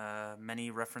talk, many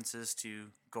references to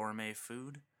gourmet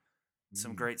food,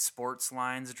 some great sports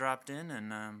lines dropped in,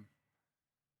 and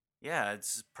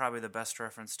it's probably the best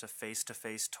reference to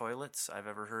face-to-face toilets I've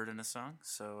ever heard in a song.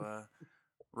 So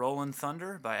Rollin'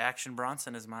 Thunder by Action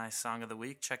Bronson is my song of the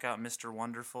week. Check out Mr.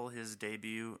 Wonderful. His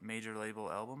debut major label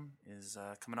album is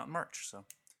coming out in March. So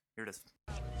here it is.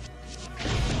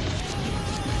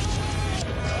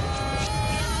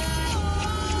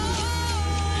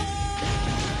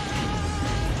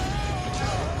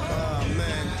 Oh,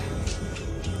 man.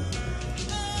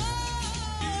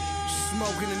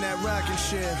 Smoking in that rockin'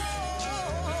 shit.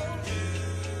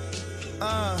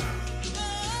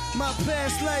 My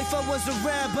past life, I was a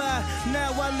rabbi.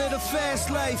 Now I live a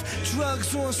fast life.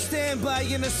 Drugs on standby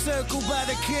in a circle by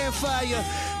the campfire.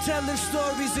 Telling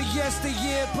stories of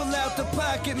yesteryear. Pull out the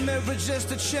pocket mirror just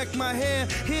to check my hair.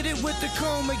 Hit it with the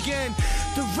comb again.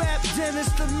 The rap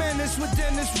dentist, the menace with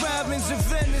Dennis Robbins in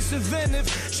Venice, inventive.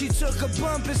 She took a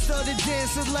bump and started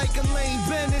dancing like Elaine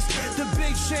Bennis. The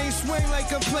big chain swing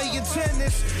like I'm playing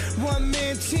tennis.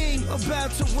 One-man team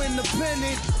about to win the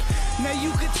pennant. Now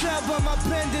you can tell by my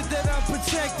pendant that I'm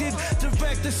protected.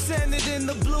 Direct descendant in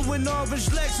the blue and orange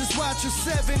Lexus. Watch a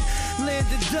 7, land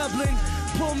in Dublin.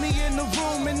 Pull me in the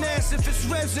room and asked if it's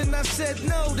resin. I said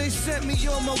no, they sent me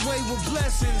on my way with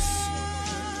blessings.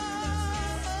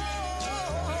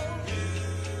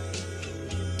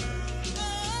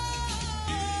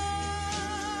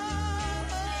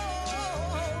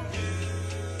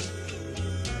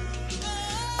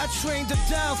 I trained a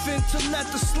dolphin to let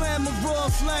the slammer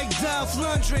off like Dolph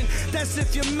Lundgren. That's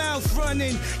if your mouth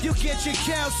running, you get your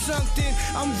couch sunk in.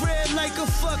 I'm red like a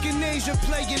fucking Asian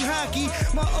playing hockey.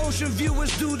 My ocean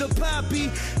viewers do the poppy.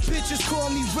 Bitches call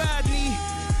me Rodney.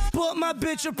 Bought my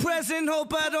bitch a present,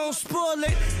 hope I don't spoil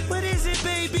it. What is it,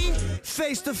 baby?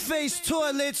 Face-to-face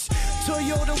toilets.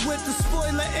 Toyota with the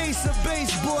spoiler, ace of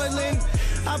base boiling.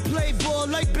 I play ball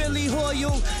like Billy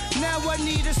Hoyle. Now I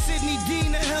need a Sidney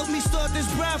Dean to help me start this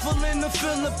brothel in the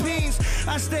Philippines.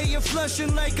 I stay in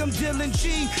Flushing like I'm Dylan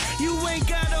G. You ain't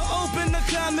gotta open the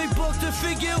comic book to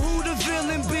figure who the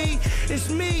villain be. It's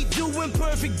me doing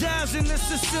perfect dives in the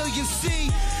Sicilian Sea.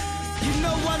 You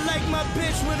know I like my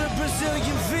bitch with a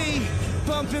Brazilian V.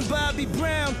 Bumping Bobby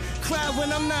Brown, cry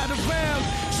when I'm not around.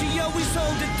 She always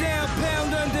hold it down,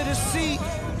 pound under the seat.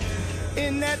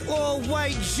 In that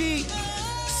all-white Jeep.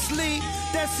 Sleep,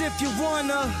 that's if you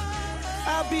wanna.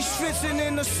 I'll be schwitzing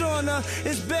in the sauna.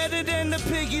 It's better than the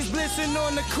piggies blitzing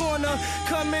on the corner.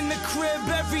 Come in the crib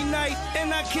every night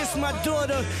and I kiss my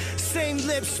daughter. Same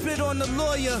lips, spit on the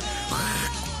lawyer.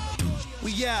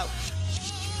 We out.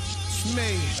 It's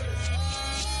me.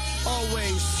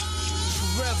 Always,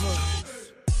 forever.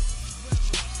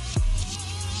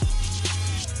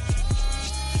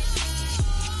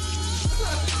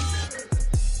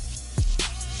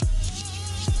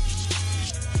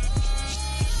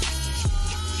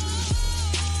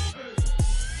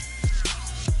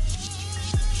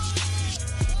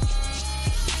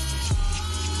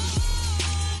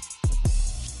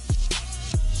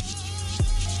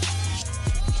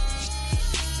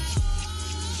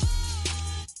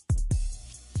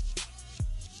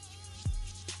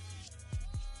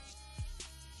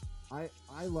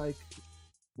 like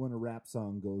when a rap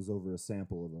song goes over a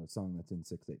sample of a song that's in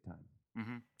 6/8 time.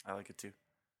 Mm-hmm. I like it too.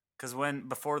 Because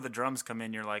before the drums come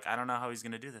in, you're like, I don't know how he's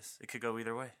going to do this. It could go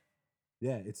either way.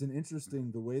 Yeah, it's an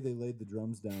interesting, the way they laid the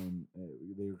drums down,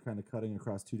 they were kind of cutting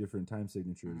across two different time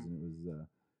signatures, and it was,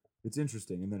 it's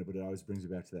interesting. And then, but it always brings you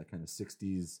back to that kind of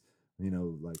 60s,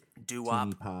 like doo-wop.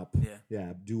 teeny pop.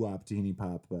 Yeah. Doo-wop, teeny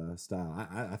pop style.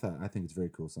 I think it's a very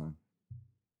cool song.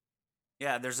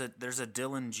 Yeah, there's a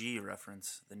Dylan G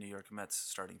reference, the New York Mets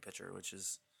starting pitcher, which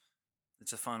is,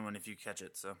 it's a fun one if you catch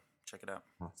it, so check it out.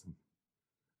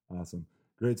 Awesome.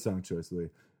 Great song choice, Louie.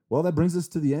 Well, that brings us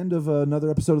to the end of another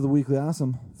episode of the Weekly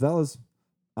Awesome. Fellas,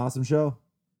 awesome show.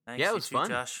 Thanks, yeah, it was fun.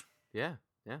 Josh. Yeah.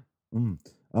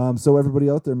 So everybody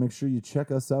out there, make sure you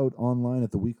check us out online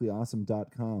at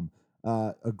theweeklyawesome.com.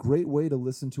 A great way to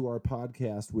listen to our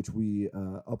podcast, which we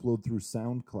upload through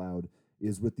SoundCloud,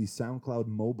 is with the SoundCloud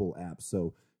mobile app.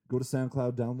 So go to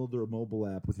SoundCloud, download their mobile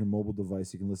app with your mobile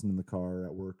device. You can listen in the car,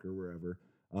 at work, or wherever.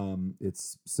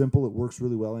 It's simple. It works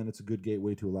really well, and it's a good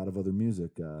gateway to a lot of other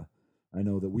music. I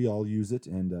know that we all use it,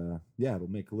 and it'll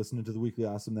make listening to the Weekly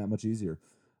Awesome that much easier.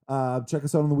 Check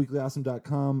us out on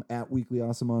theweeklyawesome.com, at Weekly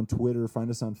Awesome on Twitter. Find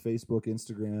us on Facebook,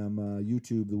 Instagram,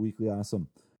 YouTube, The Weekly Awesome.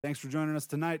 Thanks for joining us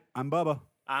tonight. I'm Bubba.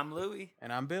 I'm Louie.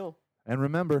 And I'm Bill. And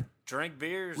remember, Drink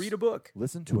beers. Read a book.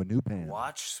 listen to a new band.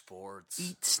 Watch sports.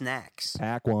 Eat snacks.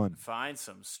 Pack one. Find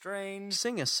some strange.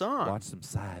 Sing a song. Watch some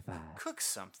sci-fi. Cook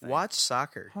something. Watch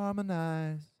soccer.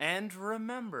 Harmonize. And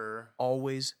remember,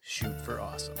 Always shoot for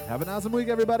awesome. Have an awesome week,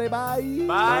 everybody. Bye.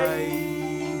 bye.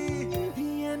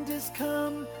 The end has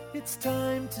come, it's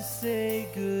time to say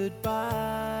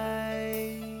goodbye.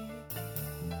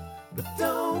 But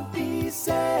don't be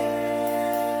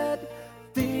sad,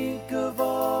 think of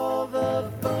all the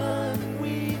fun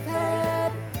we've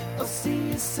had. I'll see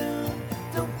you soon,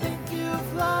 don't think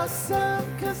you've lost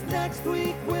some, 'cause next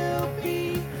week will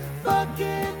be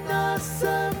fucking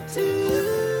awesome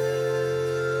too.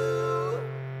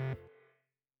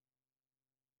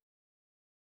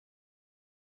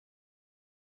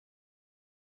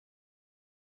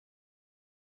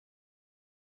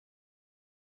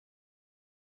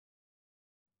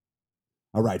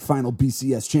 All right, final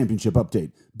BCS championship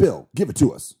update. Bill, give it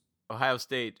to us. Ohio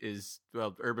State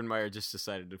Urban Meyer just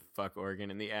decided to fuck Oregon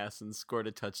in the ass and scored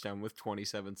a touchdown with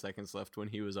 27 seconds left when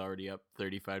he was already up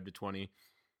 35-20.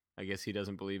 I guess he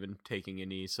doesn't believe in taking a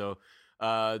knee. So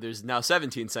there's now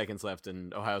 17 seconds left,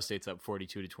 and Ohio State's up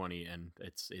 42-20, and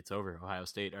it's over. Ohio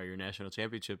State are your national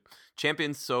championship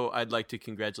champions. So I'd like to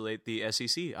congratulate the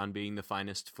SEC on being the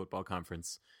finest football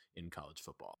conference in college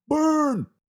football. Burn!